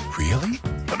seconds. Really?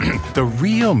 The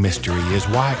real mystery is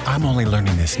why I'm only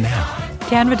learning this now.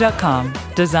 Canva.com,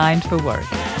 designed for work.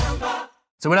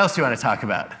 So what else do you want to talk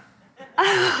about?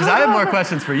 Because I have more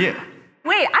questions for you.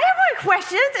 Wait, I have more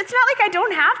questions? It's not like I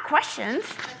don't have questions.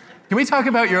 Can we talk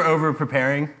about your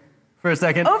over-preparing for a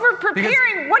second?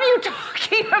 Over-preparing? What are you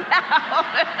talking about?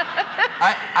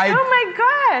 Oh my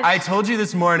gosh. I told you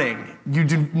this morning, you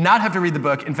do not have to read the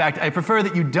book. In fact, I prefer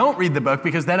that you don't read the book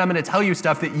because then I'm going to tell you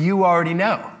stuff that you already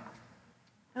know.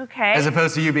 Okay. As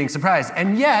opposed to you being surprised.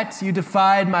 And yet, you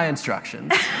defied my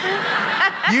instructions.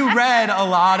 You read a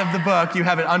lot of the book. You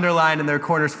have it underlined and there are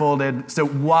corners folded. So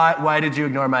why did you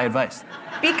ignore my advice?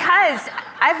 Because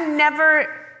I've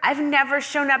never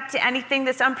shown up to anything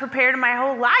this unprepared in my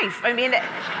whole life. I mean,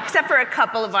 except for a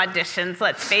couple of auditions,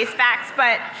 let's face facts,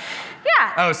 but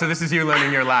yeah. Oh, so this is you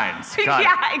learning your lines. Got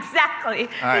yeah, exactly.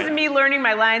 This is me learning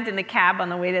my lines in the cab on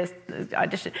the way to the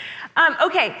audition.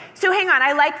 Okay, so hang on,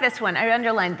 I like this one. I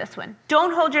underlined this one.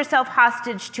 Don't hold yourself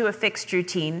hostage to a fixed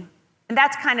routine. And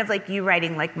that's kind of like you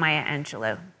writing like Maya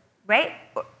Angelou, right?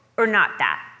 Or not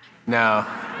that? No,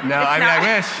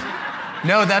 I wish.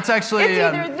 No, that's actually... It's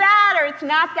either that, or it's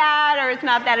not that, or it's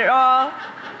not that at all.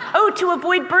 Oh, to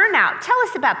avoid burnout. Tell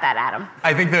us about that, Adam.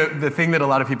 I think the thing that a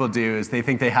lot of people do is they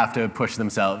think they have to push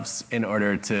themselves in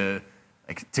order to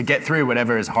get through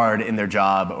whatever is hard in their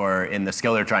job or in the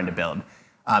skill they're trying to build.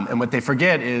 And what they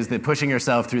forget is that pushing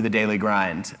yourself through the daily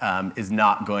grind is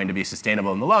not going to be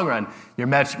sustainable in the long run. You're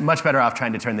much better off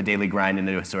trying to turn the daily grind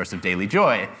into a source of daily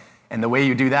joy. And the way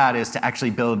you do that is to actually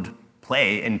build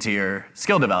play into your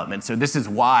skill development. So this is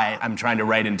why I'm trying to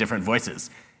write in different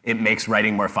voices. It makes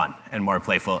writing more fun and more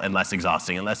playful and less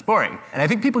exhausting and less boring. And I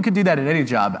think people could do that in any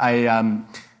job.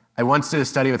 I once did a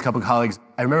study with a couple colleagues.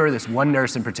 I remember this one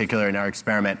nurse in particular in our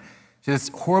experiment. She had this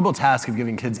horrible task of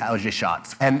giving kids allergy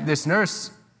shots. And this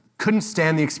nurse couldn't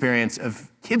stand the experience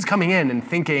of kids coming in and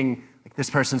thinking, like, this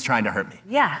person's trying to hurt me.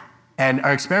 Yeah. And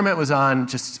our experiment was on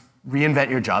just reinvent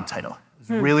your job title. It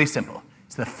was really simple.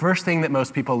 It's the first thing that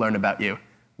most people learn about you.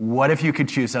 What if you could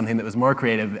choose something that was more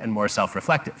creative and more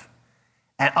self-reflective?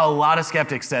 And a lot of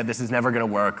skeptics said this is never going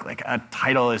to work. Like, a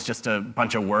title is just a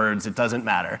bunch of words. It doesn't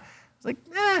matter. It's like,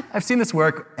 I've seen this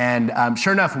work. And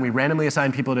sure enough, when we randomly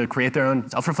assigned people to create their own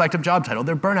self-reflective job title,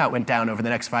 their burnout went down over the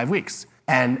next 5 weeks.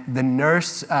 And the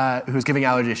nurse who was giving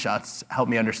allergy shots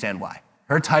helped me understand why.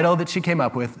 Her title that she came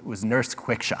up with was Nurse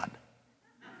Quickshot.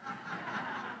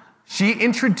 She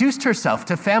introduced herself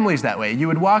to families that way. You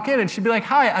would walk in and she'd be like,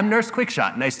 hi, I'm Nurse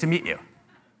Quickshot. Nice to meet you.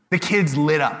 The kids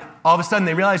lit up. All of a sudden,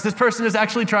 they realized this person is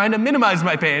actually trying to minimize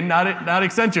my pain, not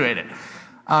accentuate it.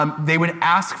 They would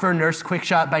ask for Nurse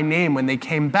Quickshot by name when they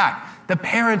came back. The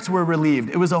parents were relieved.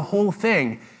 It was a whole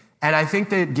thing. And I think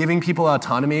that giving people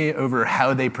autonomy over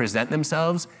how they present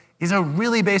themselves is a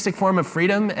really basic form of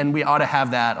freedom, and we ought to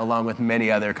have that along with many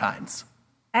other kinds.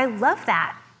 I love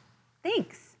that.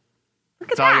 Thanks. Look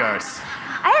at It's all that. yours.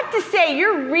 I have to say,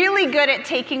 you're really good at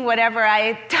taking whatever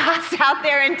I toss out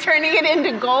there and turning it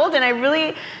into gold, and I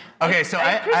really Okay, so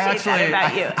I appreciate actually,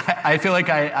 that about you. I feel like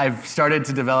I've started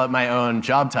to develop my own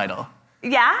job title.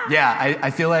 Yeah? Yeah, I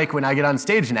feel like when I get on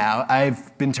stage now,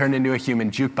 I've been turned into a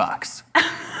human jukebox.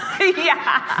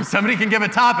 Yeah. Somebody can give a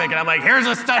topic, and I'm like, here's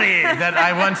a study that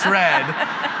I once read,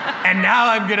 and now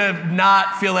I'm gonna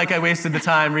not feel like I wasted the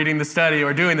time reading the study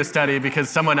or doing the study because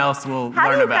someone else will How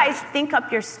learn do you about it. guys think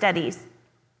up your studies?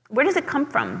 Where does it come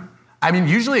from? I mean,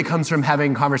 usually it comes from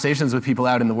having conversations with people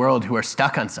out in the world who are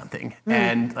stuck on something.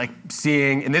 And like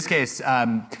seeing, in this case,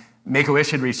 Make-A-Wish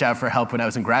had reached out for help when I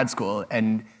was in grad school,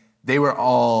 and they were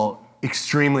all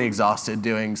extremely exhausted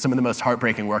doing some of the most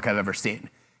heartbreaking work I've ever seen.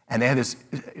 And they had this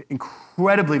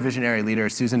incredibly visionary leader,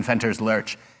 Susan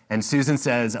Fenters-Lurch. And Susan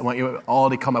says, I want you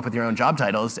all to come up with your own job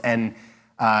titles. And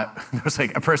there was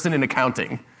like a person in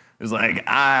accounting who was like,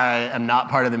 I am not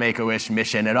part of the Make-A-Wish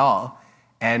mission at all.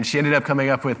 And she ended up coming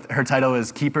up with, her title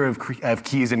was Keeper of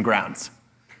Keys and Grounds.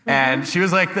 And she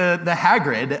was like the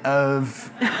Hagrid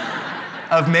of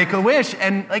Make-A-Wish.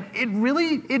 And like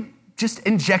it just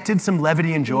injected some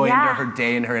levity and joy into her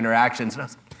day and her interactions. And I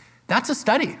was like, that's a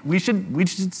study. We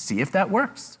should see if that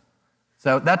works.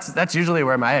 So that's usually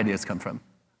where my ideas come from.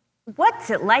 What's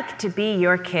it like to be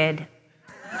your kid?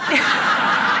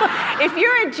 If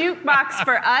you're a jukebox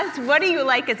for us, what do you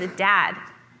like as a dad?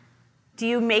 Do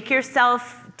you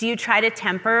do you try to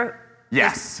temper?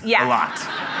 Yes, Yeah. a lot.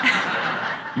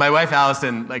 My wife,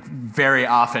 Allison, like very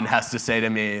often has to say to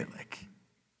me, like,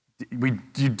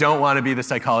 you don't want to be the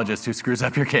psychologist who screws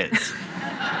up your kids,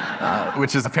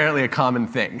 which is apparently a common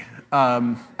thing.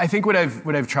 I think what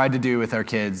I've tried to do with our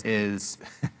kids is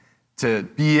to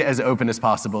be as open as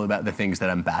possible about the things that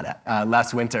I'm bad at.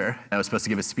 Last winter, I was supposed to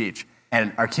give a speech,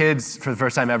 and our kids, for the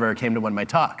first time ever, came to one of my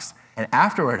talks. And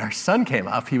afterward, our son came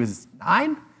up, he was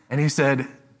 9, and he said,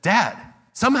 Dad,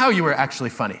 somehow you were actually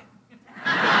funny.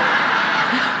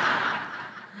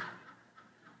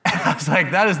 And I was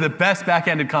like, that is the best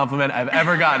backhanded compliment I've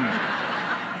ever gotten.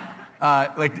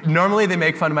 Like, normally they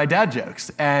make fun of my dad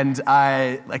jokes, and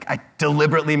I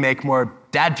deliberately make more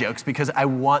dad jokes because I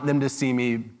want them to see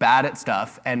me bad at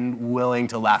stuff and willing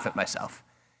to laugh at myself.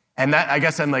 And that, I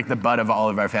guess I'm like the butt of all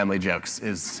of our family jokes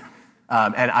is,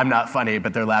 and I'm not funny,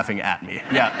 but they're laughing at me.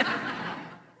 Yeah.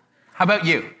 How about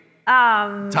you?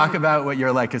 Talk about what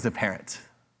you're like as a parent.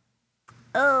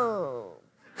 Oh.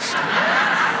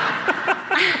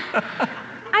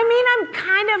 I mean, I'm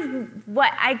kind of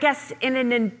what, I guess in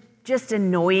an just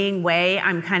annoying way,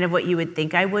 I'm kind of what you would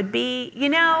think I would be, you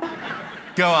know?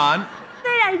 Go on.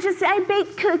 I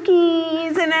bake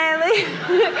cookies and I like,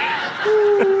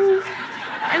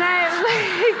 and I'm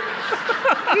like,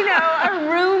 you know, a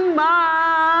room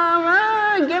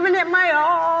mom, giving it my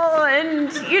all,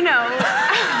 and you know,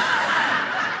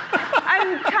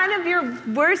 I'm kind of your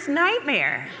worst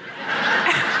nightmare.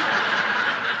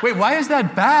 Wait, why is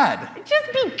that bad?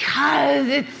 Just because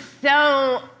it's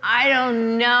so, I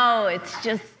don't know, it's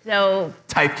just so...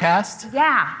 Typecast?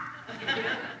 Yeah.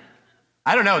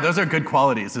 I don't know, those are good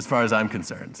qualities as far as I'm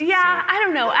concerned. Yeah, I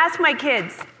don't know, ask my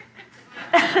kids.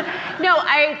 No,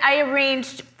 I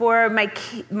arranged for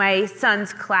my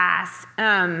son's class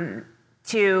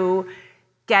to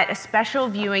get a special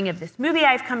viewing of this movie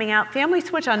I have coming out, Family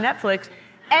Switch on Netflix,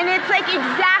 And it's like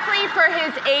exactly for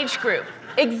his age group.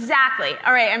 Exactly.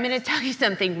 All right, I'm going to tell you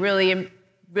something really,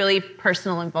 really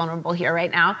personal and vulnerable here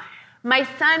right now. My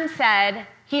son said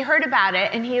he heard about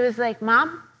it and he was like,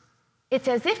 Mom, it's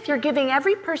as if you're giving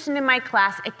every person in my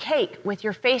class a cake with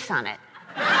your face on it.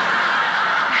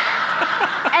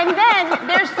 And then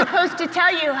they're supposed to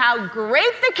tell you how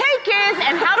great the cake is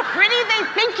and how pretty they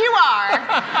think you are.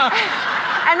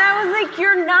 And I was like,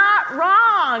 you're not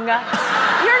wrong.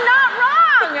 You're not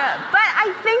wrong. But I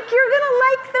think you're going to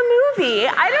like the movie.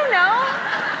 I don't know.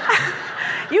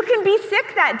 You can be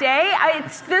sick that day.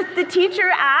 The teacher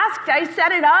asked. I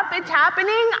set it up. It's happening.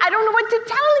 I don't know what to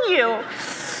tell you.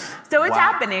 So it's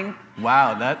happening.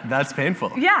 Wow, that's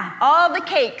painful. Yeah, all the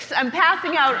cakes. I'm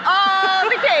passing out all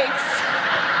the cakes.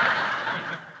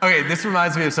 Okay, this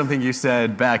reminds me of something you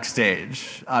said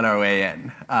backstage on our way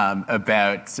in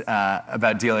about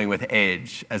dealing with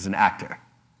age as an actor.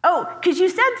 Oh, because you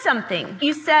said something.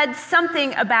 You said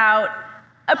something about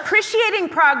appreciating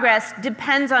progress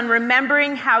depends on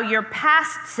remembering how your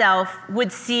past self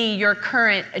would see your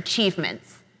current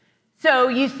achievements. So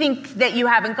you think that you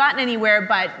haven't gotten anywhere,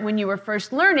 but when you were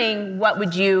first learning, what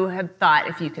would you have thought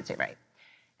if you could say right?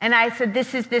 And I said,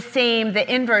 this is the same,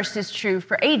 the inverse is true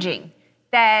for aging.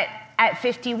 That at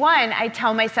 51, I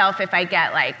tell myself if I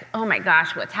get like, oh my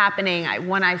gosh, what's happening?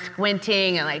 One eye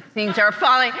squinting and like things are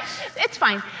falling. It's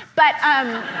fine. But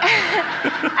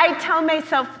I tell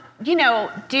myself,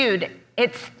 dude,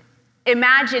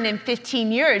 imagine in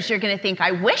 15 years, you're going to think,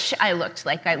 I wish I looked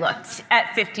like I looked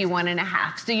at 51 and a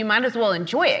half. So you might as well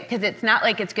enjoy it because it's not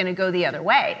like it's going to go the other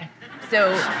way. So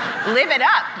live it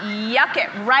up. Yuck it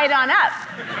right on up.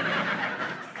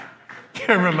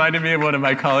 It reminded me of one of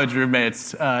my college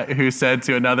roommates who said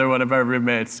to another one of our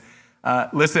roommates,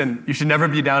 listen, you should never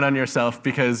be down on yourself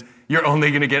because you're only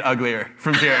going to get uglier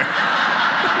from here.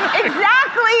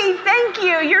 Exactly. Thank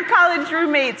you. Your college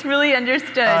roommates really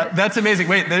understood. That's amazing.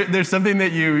 Wait, there's something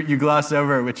that you glossed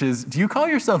over, which is, do you call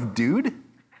yourself dude?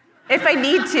 If I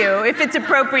need to, if it's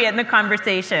appropriate in the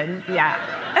conversation, yeah.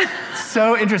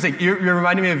 So interesting. You're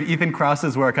reminding me of Ethan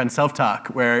Kross's work on self-talk,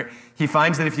 where he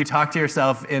finds that if you talk to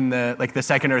yourself in the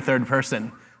second or third person,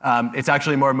 it's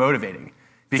actually more motivating.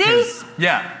 Because, see?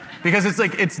 Yeah. Because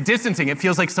it's distancing. It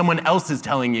feels like someone else is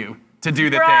telling you to do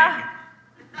the thing.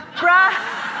 Bruh.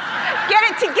 Get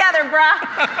it together, bruh.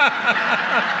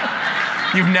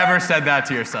 You've never said that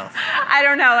to yourself. I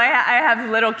don't know. I have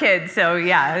little kids, so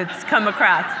yeah, it's come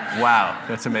across. Wow,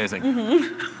 that's amazing.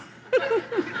 Mm-hmm.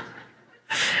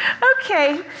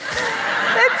 Okay,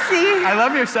 let's see. I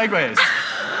love your segues.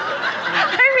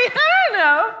 I don't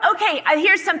know. Okay,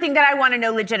 here's something that I want to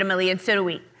know legitimately, and so do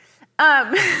we.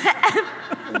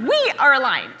 We are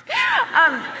aligned.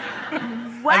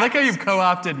 I like how you've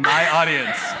co-opted my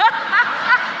audience,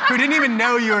 who didn't even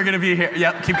know you were going to be here.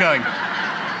 Yep, keep going.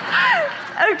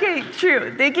 Okay,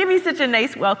 true. They gave me such a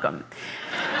nice welcome.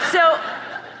 So,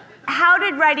 how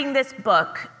did writing this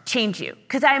book change you?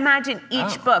 Because I imagine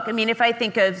each book, if I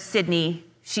think of Sydney,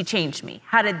 she changed me.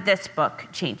 How did this book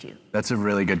change you? That's a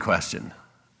really good question.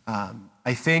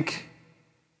 I think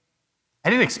I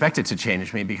didn't expect it to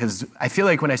change me because I feel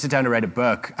like when I sit down to write a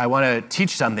book, I want to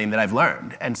teach something that I've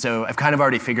learned. And so I've kind of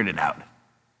already figured it out.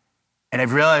 And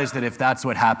I've realized that if that's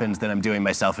what happens, then I'm doing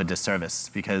myself a disservice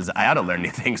because I ought to learn new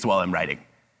things while I'm writing.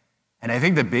 And I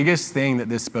think the biggest thing that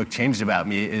this book changed about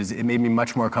me is it made me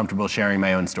much more comfortable sharing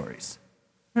my own stories.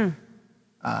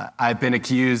 I've been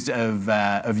accused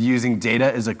of using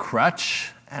data as a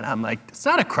crutch, and I'm like, it's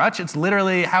not a crutch, it's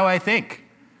literally how I think.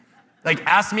 Like,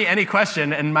 ask me any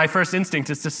question, and my first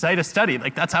instinct is to cite a study.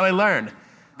 Like, that's how I learn.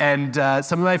 And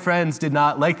some of my friends did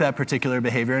not like that particular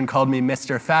behavior and called me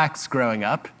Mr. Facts growing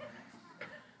up.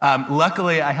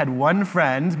 Luckily, I had one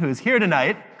friend who is here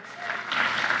tonight.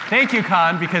 Thank you,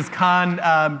 Khan, because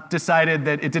Khan decided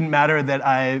that it didn't matter that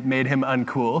I made him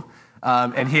uncool,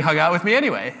 and he hung out with me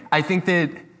anyway. I think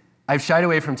that I've shied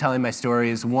away from telling my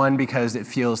stories, one, because it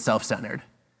feels self-centered,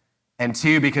 and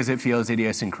two, because it feels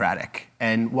idiosyncratic.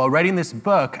 And while writing this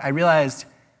book, I realized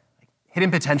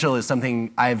hidden potential is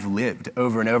something I've lived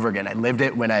over and over again. I lived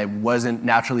it when I wasn't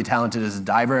naturally talented as a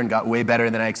diver and got way better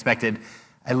than I expected.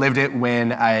 I lived it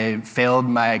when I failed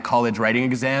my college writing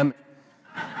exam.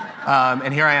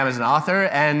 And here I am as an author,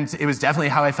 and it was definitely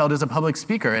how I felt as a public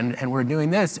speaker, and we're doing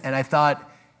this, and I thought,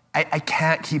 I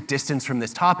can't keep distance from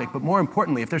this topic, but more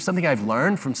importantly, if there's something I've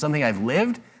learned from something I've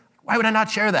lived, why would I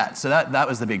not share that? So that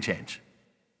was the big change.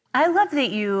 I love that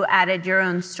you added your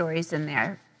own stories in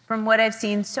there. From what I've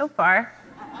seen so far,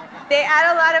 they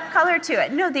add a lot of color to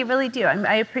it. No, they really do.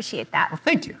 I appreciate that. Well,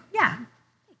 thank you. Yeah.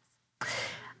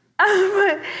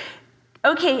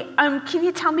 Okay, can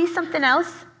you tell me something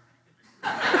else?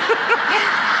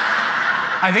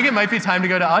 I think it might be time to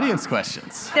go to audience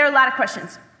questions. There are a lot of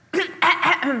questions.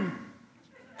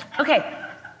 Okay,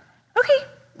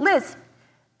 Liz.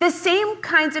 The same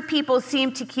kinds of people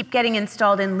seem to keep getting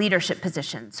installed in leadership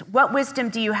positions. What wisdom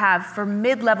do you have for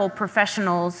mid-level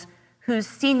professionals whose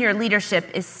senior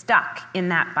leadership is stuck in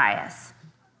that bias?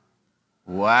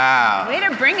 Wow. Way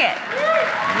to bring it.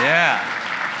 Yeah.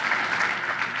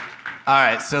 All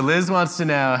right, so Liz wants to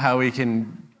know how we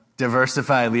can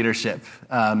diversify leadership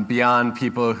beyond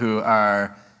people who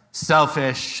are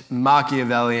selfish,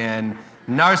 Machiavellian,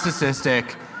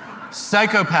 narcissistic,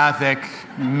 psychopathic,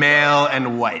 male,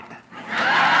 and white.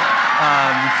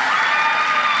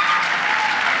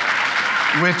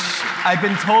 Which I've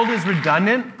been told is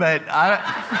redundant, but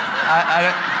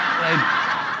I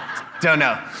don't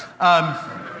know.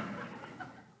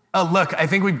 Look, I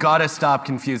think we've got to stop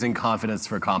confusing confidence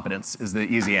for competence is the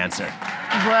easy answer.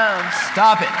 Whoa.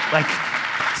 Stop it.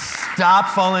 Stop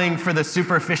falling for the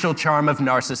superficial charm of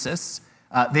narcissists.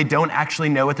 They don't actually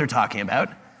know what they're talking about.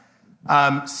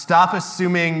 Stop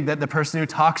assuming that the person who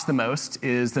talks the most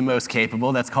is the most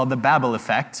capable. That's called the Babel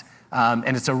effect,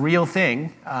 and it's a real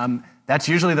thing. That's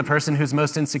usually the person who's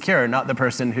most insecure, not the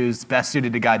person who's best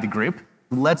suited to guide the group.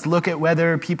 Let's look at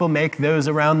whether people make those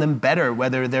around them better,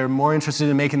 whether they're more interested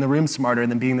in making the room smarter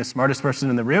than being the smartest person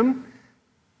in the room.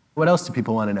 What else do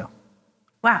people want to know?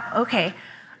 Wow, okay.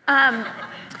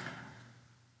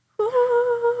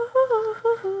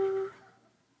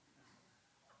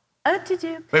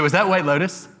 Wait, was that White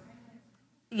Lotus?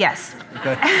 Yes.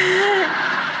 Okay.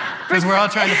 Because we're all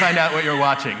trying to find out what you're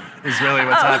watching is really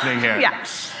what's happening here. Yeah.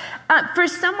 For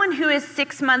someone who is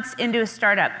 6 months into a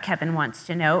startup, Kevin wants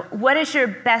to know, what is your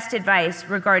best advice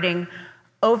regarding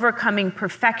overcoming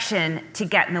perfection to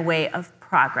get in the way of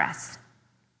progress?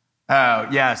 Oh,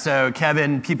 yeah, so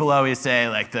Kevin, people always say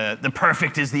the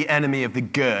perfect is the enemy of the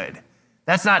good.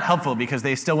 That's not helpful because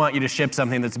they still want you to ship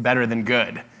something that's better than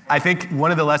good. I think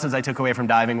one of the lessons I took away from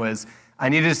diving was I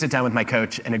needed to sit down with my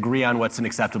coach and agree on what's an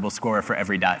acceptable score for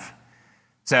every dive.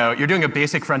 So you're doing a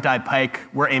basic front dive pike,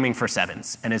 we're aiming for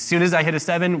 7s. And as soon as I hit a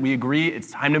 7, we agree it's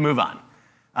time to move on.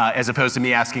 As opposed to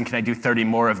me asking, can I do 30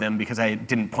 more of them because I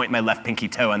didn't point my left pinky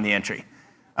toe on the entry,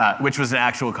 which was an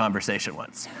actual conversation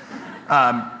once.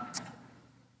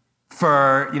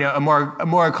 For a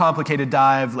more complicated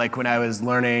dive, like when I was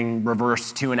learning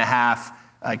reverse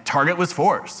 2.5, target was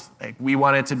 4s. We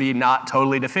wanted to be not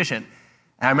totally deficient.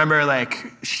 And I remember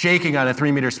shaking on a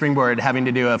 3-meter springboard, having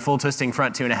to do a full twisting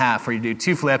front 2.5, where you do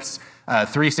 2 flips,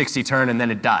 360 turn, and then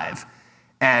a dive.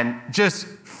 And just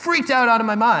freaked out of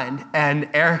my mind. And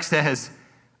Eric says,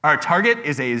 our target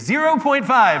is a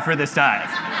 0.5 for this dive.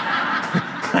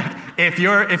 If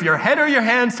your head or your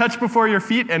hands touch before your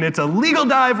feet and it's a legal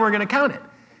dive, we're gonna count it.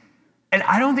 And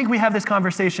I don't think we have this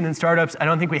conversation in startups. I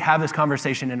don't think we have this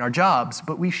conversation in our jobs,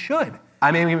 but we should.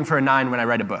 I'm aiming for a 9 when I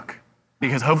write a book,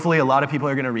 because hopefully a lot of people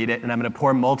are gonna read it, and I'm gonna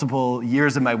pour multiple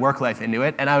years of my work life into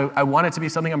it, and I want it to be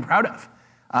something I'm proud of.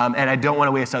 And I don't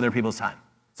wanna waste other people's time.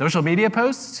 Social media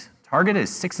post, target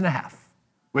is 6.5,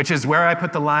 which is where I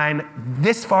put the line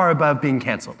this far above being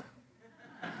canceled.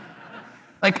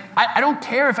 I don't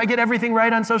care if I get everything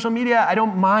right on social media. I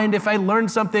don't mind if I learn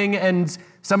something and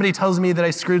somebody tells me that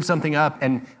I screwed something up,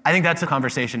 and I think that's a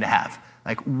conversation to have.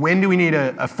 When do we need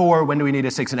a 4? When do we need a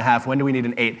 6.5? When do we need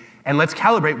an 8? And let's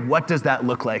calibrate what does that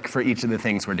look like for each of the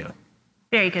things we're doing.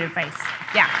 Very good advice.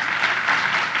 Yeah.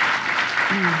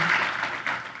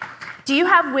 Do you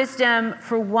have wisdom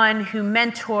for one who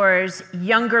mentors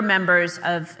younger members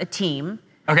of a team?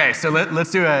 Okay, so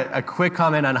let's do a quick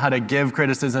comment on how to give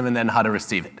criticism and then how to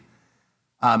receive it.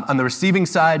 On the receiving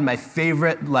side, my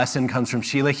favorite lesson comes from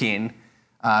Sheila Heen.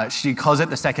 She calls it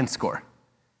the second score.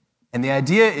 And the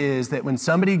idea is that when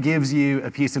somebody gives you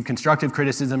a piece of constructive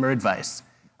criticism or advice,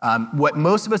 what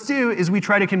most of us do is we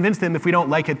try to convince them, if we don't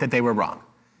like it, that they were wrong.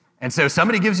 And so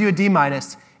somebody gives you a D-,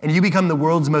 and you become the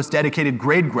world's most dedicated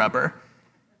grade grubber,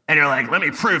 and you're like, let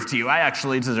me prove to you I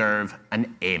actually deserve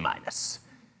an A-.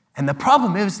 And the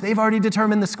problem is they've already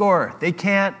determined the score.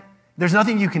 There's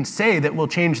nothing you can say that will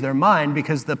change their mind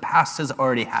because the past has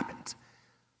already happened.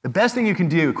 The best thing you can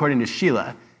do, according to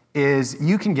Sheila, is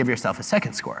you can give yourself a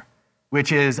second score,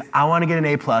 which is, I want to get an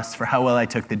A+ for how well I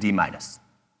took the D-.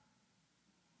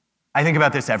 I think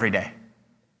about this every day.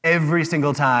 Every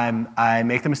single time I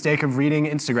make the mistake of reading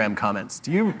Instagram comments.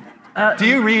 Do you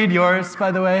read yours,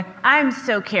 by the way? I'm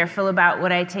so careful about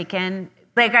what I take in.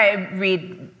 I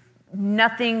read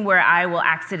nothing where I will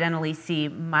accidentally see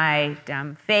my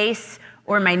face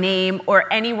or my name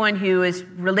or anyone who is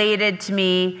related to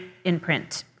me in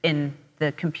print in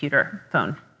the computer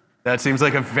phone. That seems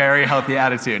like a very healthy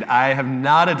attitude. I have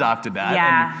not adopted that.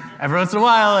 Yeah. And every once in a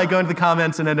while, I go into the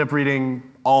comments and end up reading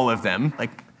all of them.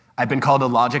 Like, I've been called a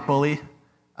logic bully.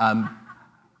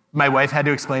 My wife had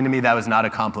to explain to me that was not a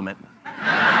compliment.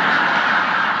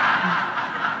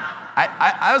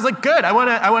 I was like, good. I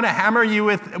want to hammer you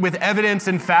with evidence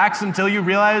and facts until you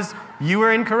realize you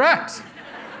were incorrect.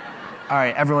 All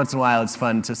right, every once in a while, it's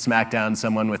fun to smack down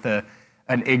someone with an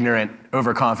ignorant,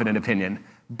 overconfident opinion.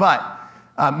 But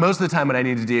most of the time what I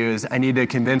need to do is I need to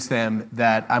convince them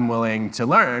that I'm willing to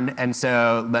learn. And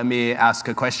so let me ask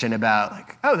a question about,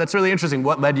 like, oh, that's really interesting.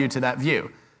 What led you to that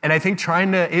view? And I think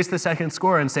trying to ace the second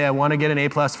score and say I want to get an A+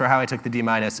 for how I took the D-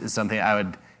 is something I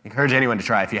would encourage anyone to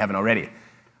try if you haven't already.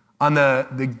 On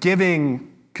the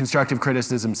giving constructive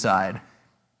criticism side,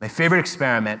 my favorite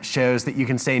experiment shows that you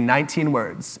can say 19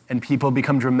 words and people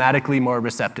become dramatically more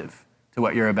receptive to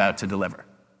what you're about to deliver.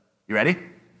 You ready?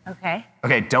 Okay.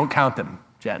 Okay, don't count them,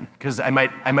 Jen, because I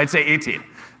might say 18.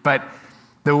 But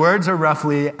the words are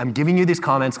roughly, I'm giving you these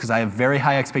comments because I have very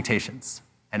high expectations,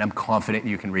 and I'm confident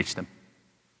you can reach them.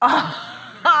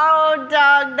 Oh,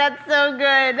 Doug, that's so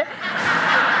good.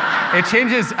 It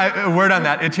changes, a word on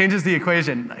that, it changes the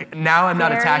equation. Now I'm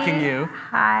not attacking you.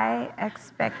 High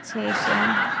expectation.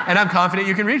 And I'm confident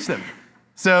you can reach them.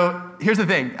 So here's the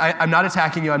thing, I'm not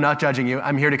attacking you, I'm not judging you,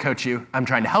 I'm here to coach you, I'm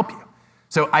trying to help you.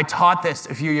 So I taught this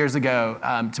a few years ago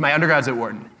to my undergrads at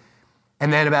Wharton.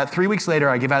 And then about 3 weeks later,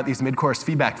 I give out these mid-course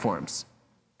feedback forms.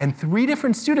 And 3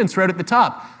 different students wrote at the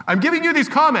top, I'm giving you these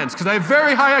comments because I have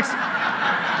very high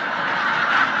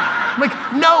I'm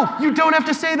like, no, you don't have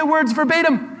to say the words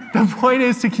verbatim. The point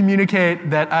is to communicate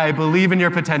that I believe in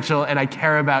your potential and I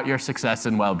care about your success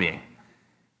and well-being.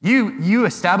 You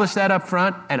establish that up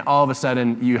front, and all of a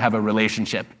sudden you have a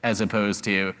relationship as opposed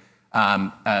to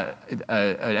an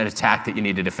attack that you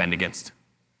need to defend against.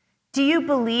 Do you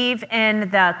believe in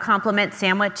the compliment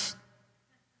sandwich?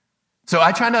 So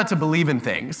I try not to believe in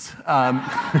things.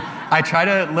 I try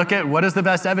to look at what does the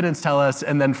best evidence tell us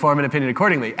and then form an opinion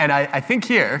accordingly. And I think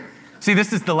here, see,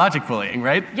 this is the logic bullying,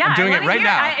 right? Yeah, I'm doing it right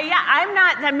now.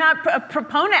 I'm not a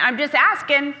proponent, I'm just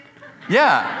asking.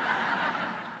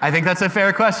 Yeah, I think that's a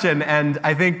fair question. And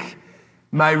I think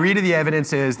my read of the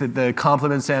evidence is that the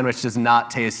compliment sandwich does not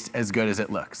taste as good as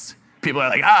it looks. People are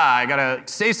like, I gotta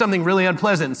say something really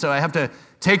unpleasant, so I have to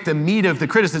take the meat of the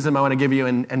criticism I want to give you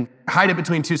and hide it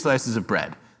between 2 slices of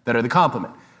bread that are the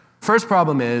compliment. First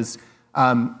problem is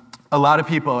a lot of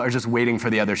people are just waiting for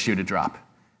the other shoe to drop.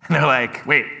 And they're like,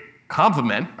 wait,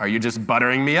 compliment? Are you just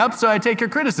buttering me up so I take your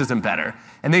criticism better?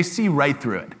 And they see right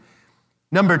through it.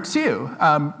 Number 2,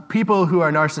 people who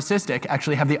are narcissistic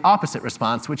actually have the opposite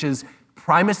response, which is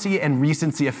primacy and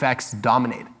recency effects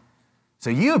dominate. So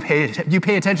you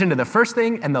pay attention to the first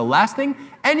thing and the last thing,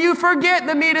 and you forget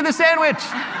the meat of the sandwich.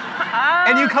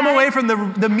 And you come away from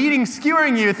the meeting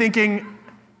skewering you thinking,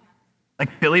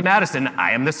 like Billy Madison,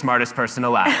 I am the smartest person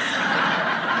alive.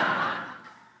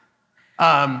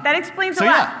 That explains a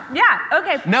lot. Yeah,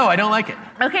 okay. No, I don't like it.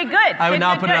 Okay, good. I would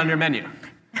not put it on your menu.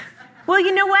 Well,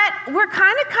 you know what? We're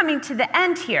kind of coming to the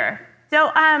end here.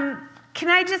 So, can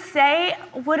I just say,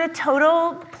 what a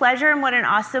total pleasure and what an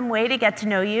awesome way to get to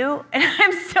know you. And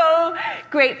I'm so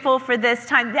grateful for this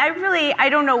time. I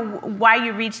don't know why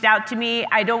you reached out to me.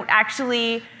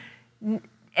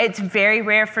 It's very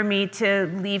rare for me to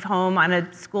leave home on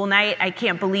a school night. I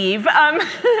can't believe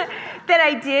that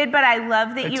I did, but I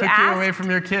love that you asked. I took you away from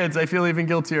your kids. I feel even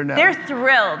guiltier now. They're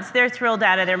thrilled. They're thrilled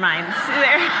out of their minds.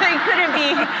 They couldn't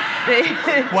be.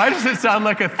 Why does it sound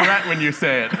like a threat when you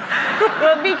say it?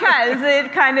 Well, because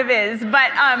it kind of is.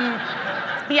 But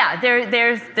yeah,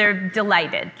 they're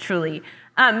delighted, truly.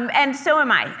 And so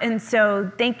am I. And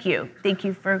so thank you. Thank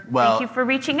you for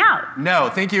reaching out. No,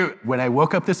 thank you. When I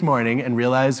woke up this morning and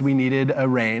realized we needed a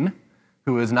Rain,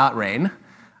 who is not Rain,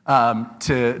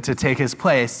 to take his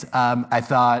place, I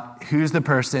thought, who's the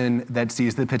person that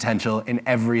sees the potential in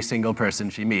every single person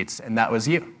she meets? And that was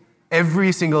you.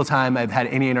 Every single time I've had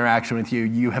any interaction with you,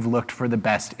 you have looked for the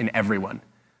best in everyone.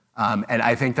 And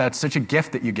I think that's such a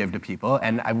gift that you give to people,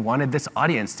 and I wanted this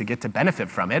audience to get to benefit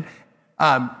from it.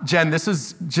 Jen, this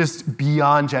is just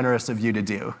beyond generous of you to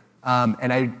do.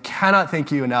 And I cannot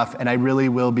thank you enough, and I really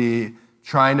will be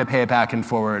trying to pay it back and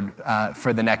forward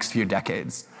for the next few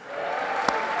decades.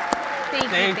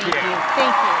 Thank you.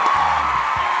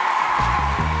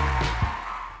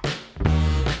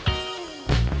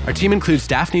 Our team includes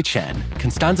Daphne Chen,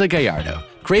 Constanza Gallardo,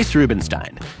 Grace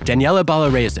Rubenstein, Daniela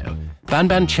Balarezo,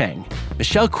 Banban Cheng,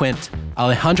 Michelle Quint,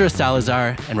 Alejandra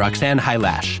Salazar, and Roxanne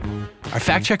Hylash. Our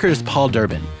fact checker is Paul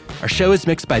Durbin. Our show is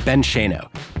mixed by Ben Shano.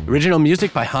 Original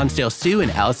music by Hansdale Sue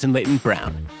and Allison Leighton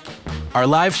Brown. Our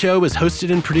live show was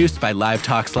hosted and produced by Live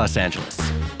Talks Los Angeles.